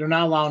they're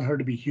not allowing her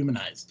to be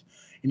humanized.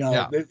 You know,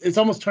 Yeah. It's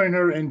almost turning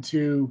her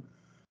into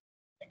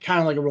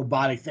kind of like a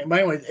robotic thing. But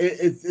anyway,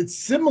 it's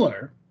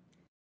similar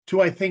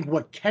to I think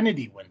what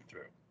Kennedy went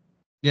through.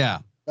 Yeah.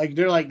 Like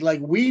they're like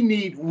we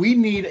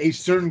need a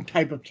certain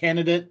type of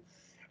candidate.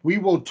 We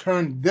will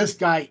turn this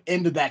guy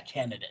into that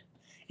candidate.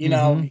 You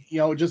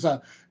know, just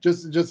a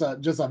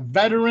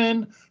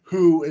veteran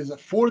who is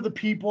for the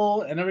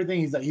people and everything.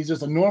 He's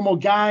just a normal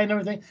guy and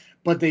everything.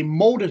 But they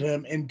molded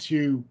him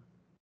into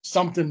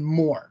something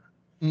more.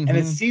 And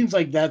it seems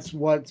like that's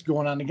what's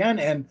going on again.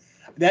 And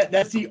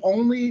that's the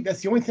only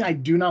thing I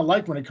do not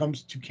like when it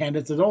comes to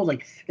candidates at all.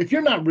 Like if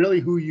you're not really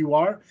who you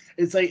are,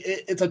 it's like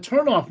it's a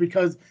turnoff,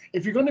 because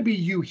if you're going to be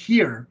you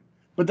here,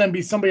 but then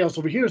be somebody else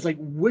over here, it's like,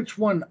 which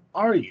one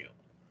are you?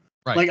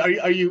 Right. Like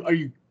are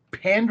you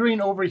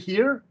pandering over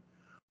here,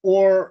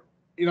 or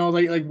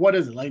like what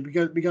is it? Like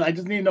because I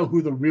just need to know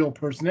who the real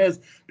person is,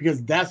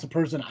 because that's the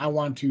person I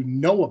want to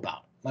know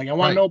about. Like I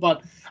want to know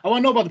about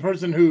the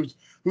person who's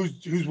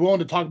willing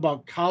to talk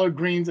about collard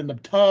greens in the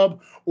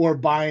tub, or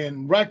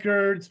buying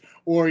records,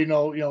 or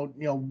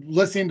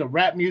listening to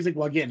rap music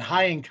while getting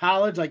high in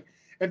college. Like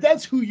if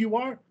that's who you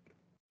are,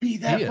 be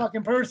that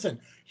fucking person.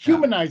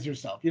 Humanize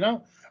yourself,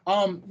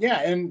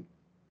 and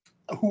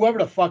whoever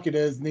the fuck it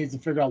is needs to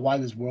figure out why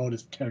this world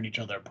is tearing each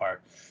other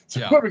apart. So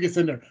whoever gets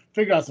in there,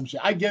 figure out some shit.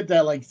 I get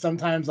that, like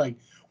sometimes, like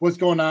what's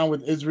going on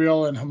with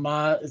Israel and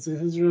Hamas. Is it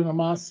Israel and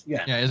Hamas?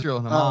 Yeah. Yeah, Israel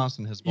and Hamas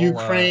and Hezbollah.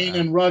 Ukraine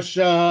and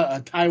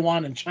Russia,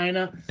 Taiwan and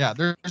China. Yeah,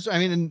 there's. I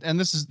mean, and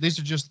these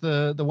are just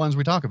the ones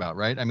we talk about,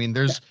 right? I mean,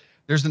 there's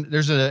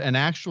a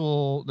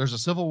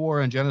civil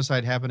war and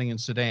genocide happening in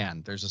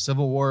Sudan. There's a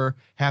civil war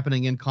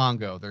happening in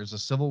Congo. There's a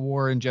civil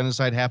war and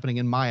genocide happening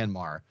in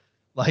Myanmar.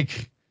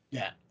 Like,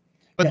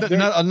 but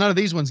none of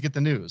these ones get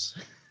the news.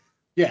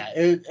 Yeah,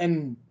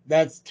 and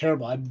that's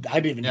terrible. I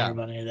didn't even hear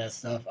about any of that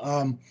stuff.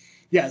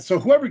 So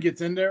whoever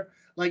gets in there,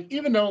 like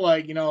even though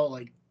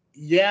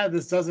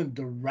this doesn't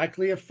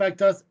directly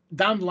affect us,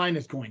 down the line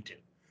it's going to.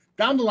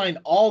 Down the line,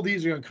 all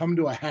these are going to come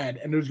to a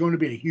head, and there's going to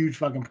be a huge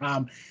fucking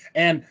problem.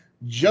 And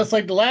just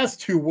like the last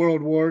 2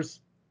 world wars,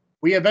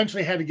 we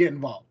eventually had to get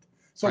involved.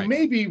 So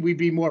maybe we'd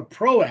be more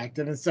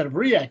proactive instead of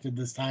reactive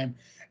this time,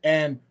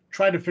 and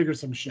try to figure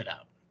some shit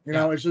out.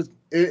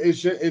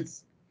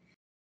 It's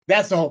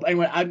that's the hope.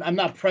 Anyway, I'm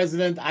not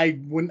president. I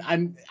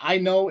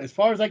know, as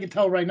far as I can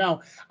tell right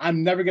now,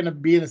 I'm never gonna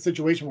be in a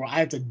situation where I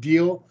have to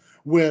deal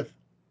with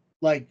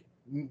like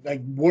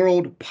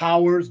world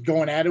powers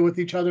going at it with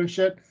each other and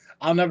shit.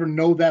 I'll never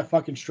know that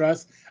fucking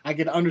stress. I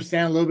can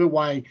understand a little bit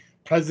why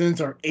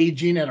presidents are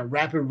aging at a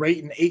rapid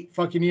rate in 8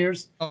 fucking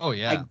years. Oh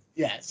yeah.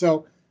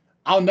 So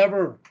I'll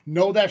never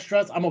know that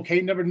stress. I'm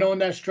okay never knowing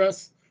that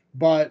stress,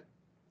 but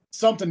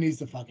something needs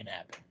to fucking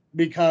happen,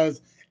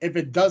 because if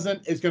it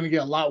doesn't, it's going to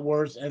get a lot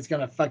worse, and it's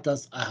going to affect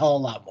us a hell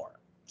of a lot more.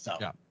 So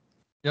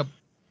Yep.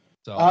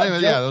 So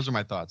anyway, Joe, those are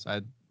my thoughts. I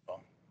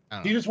don't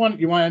know. You want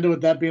to end it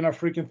with that being our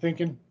freaking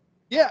thinking?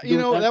 Yeah,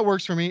 that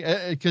works for me,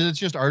 because it's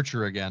just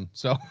Archer again.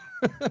 So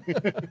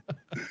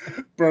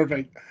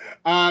perfect.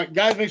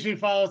 Guys, make sure you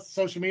follow us on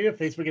social media,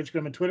 Facebook,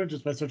 Instagram, and Twitter,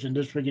 just by searching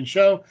This Freaking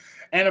Show.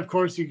 And of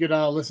course, you could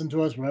listen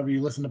to us wherever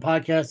you listen to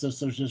podcasts, just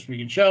search This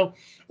Freaking Show.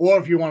 Or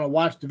if you want to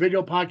watch the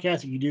video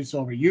podcast, you can do so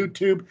over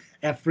YouTube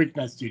at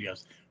FreakNet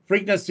Studios.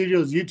 FreakNet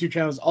Studios YouTube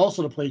channel is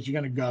also the place you're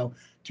going to go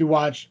to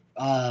watch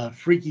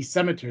Freaky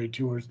Cemetery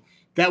Tours.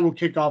 That will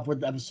kick off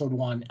with episode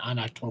 1 on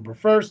October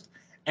 1st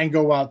and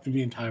go out through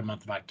the entire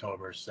month of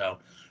October. So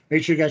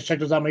make sure you guys check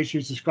those out. Make sure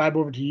you subscribe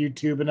over to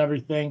YouTube and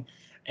everything,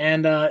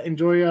 and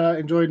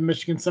enjoy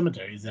Michigan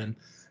cemeteries. And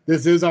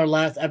this is our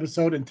last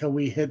episode until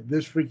we hit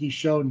This Freaky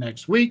Show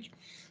next week.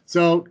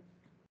 So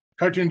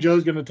Cartoon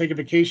Joe's going to take a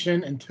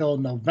vacation until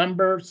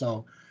November.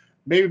 So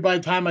maybe by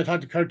the time I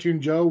talk to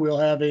Cartoon Joe, we'll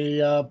have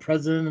a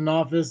president in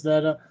office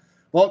that,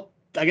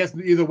 I guess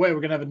either way,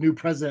 we're going to have a new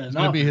president in office.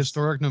 It's going to be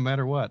historic no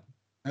matter what.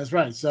 That's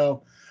right.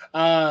 So,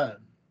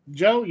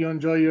 Joe, you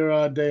enjoy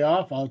your day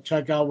off. I'll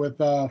check out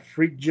with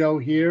Freak Joe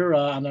here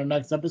on our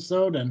next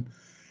episode. And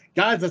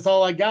guys, that's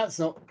all I got.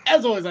 So,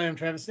 as always, I am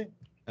Travesty.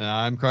 And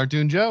I'm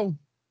Cartoon Joe.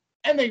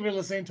 And thank you for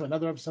listening to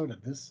another episode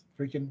of This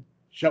Freaking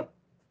Show.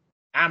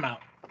 I'm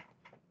out.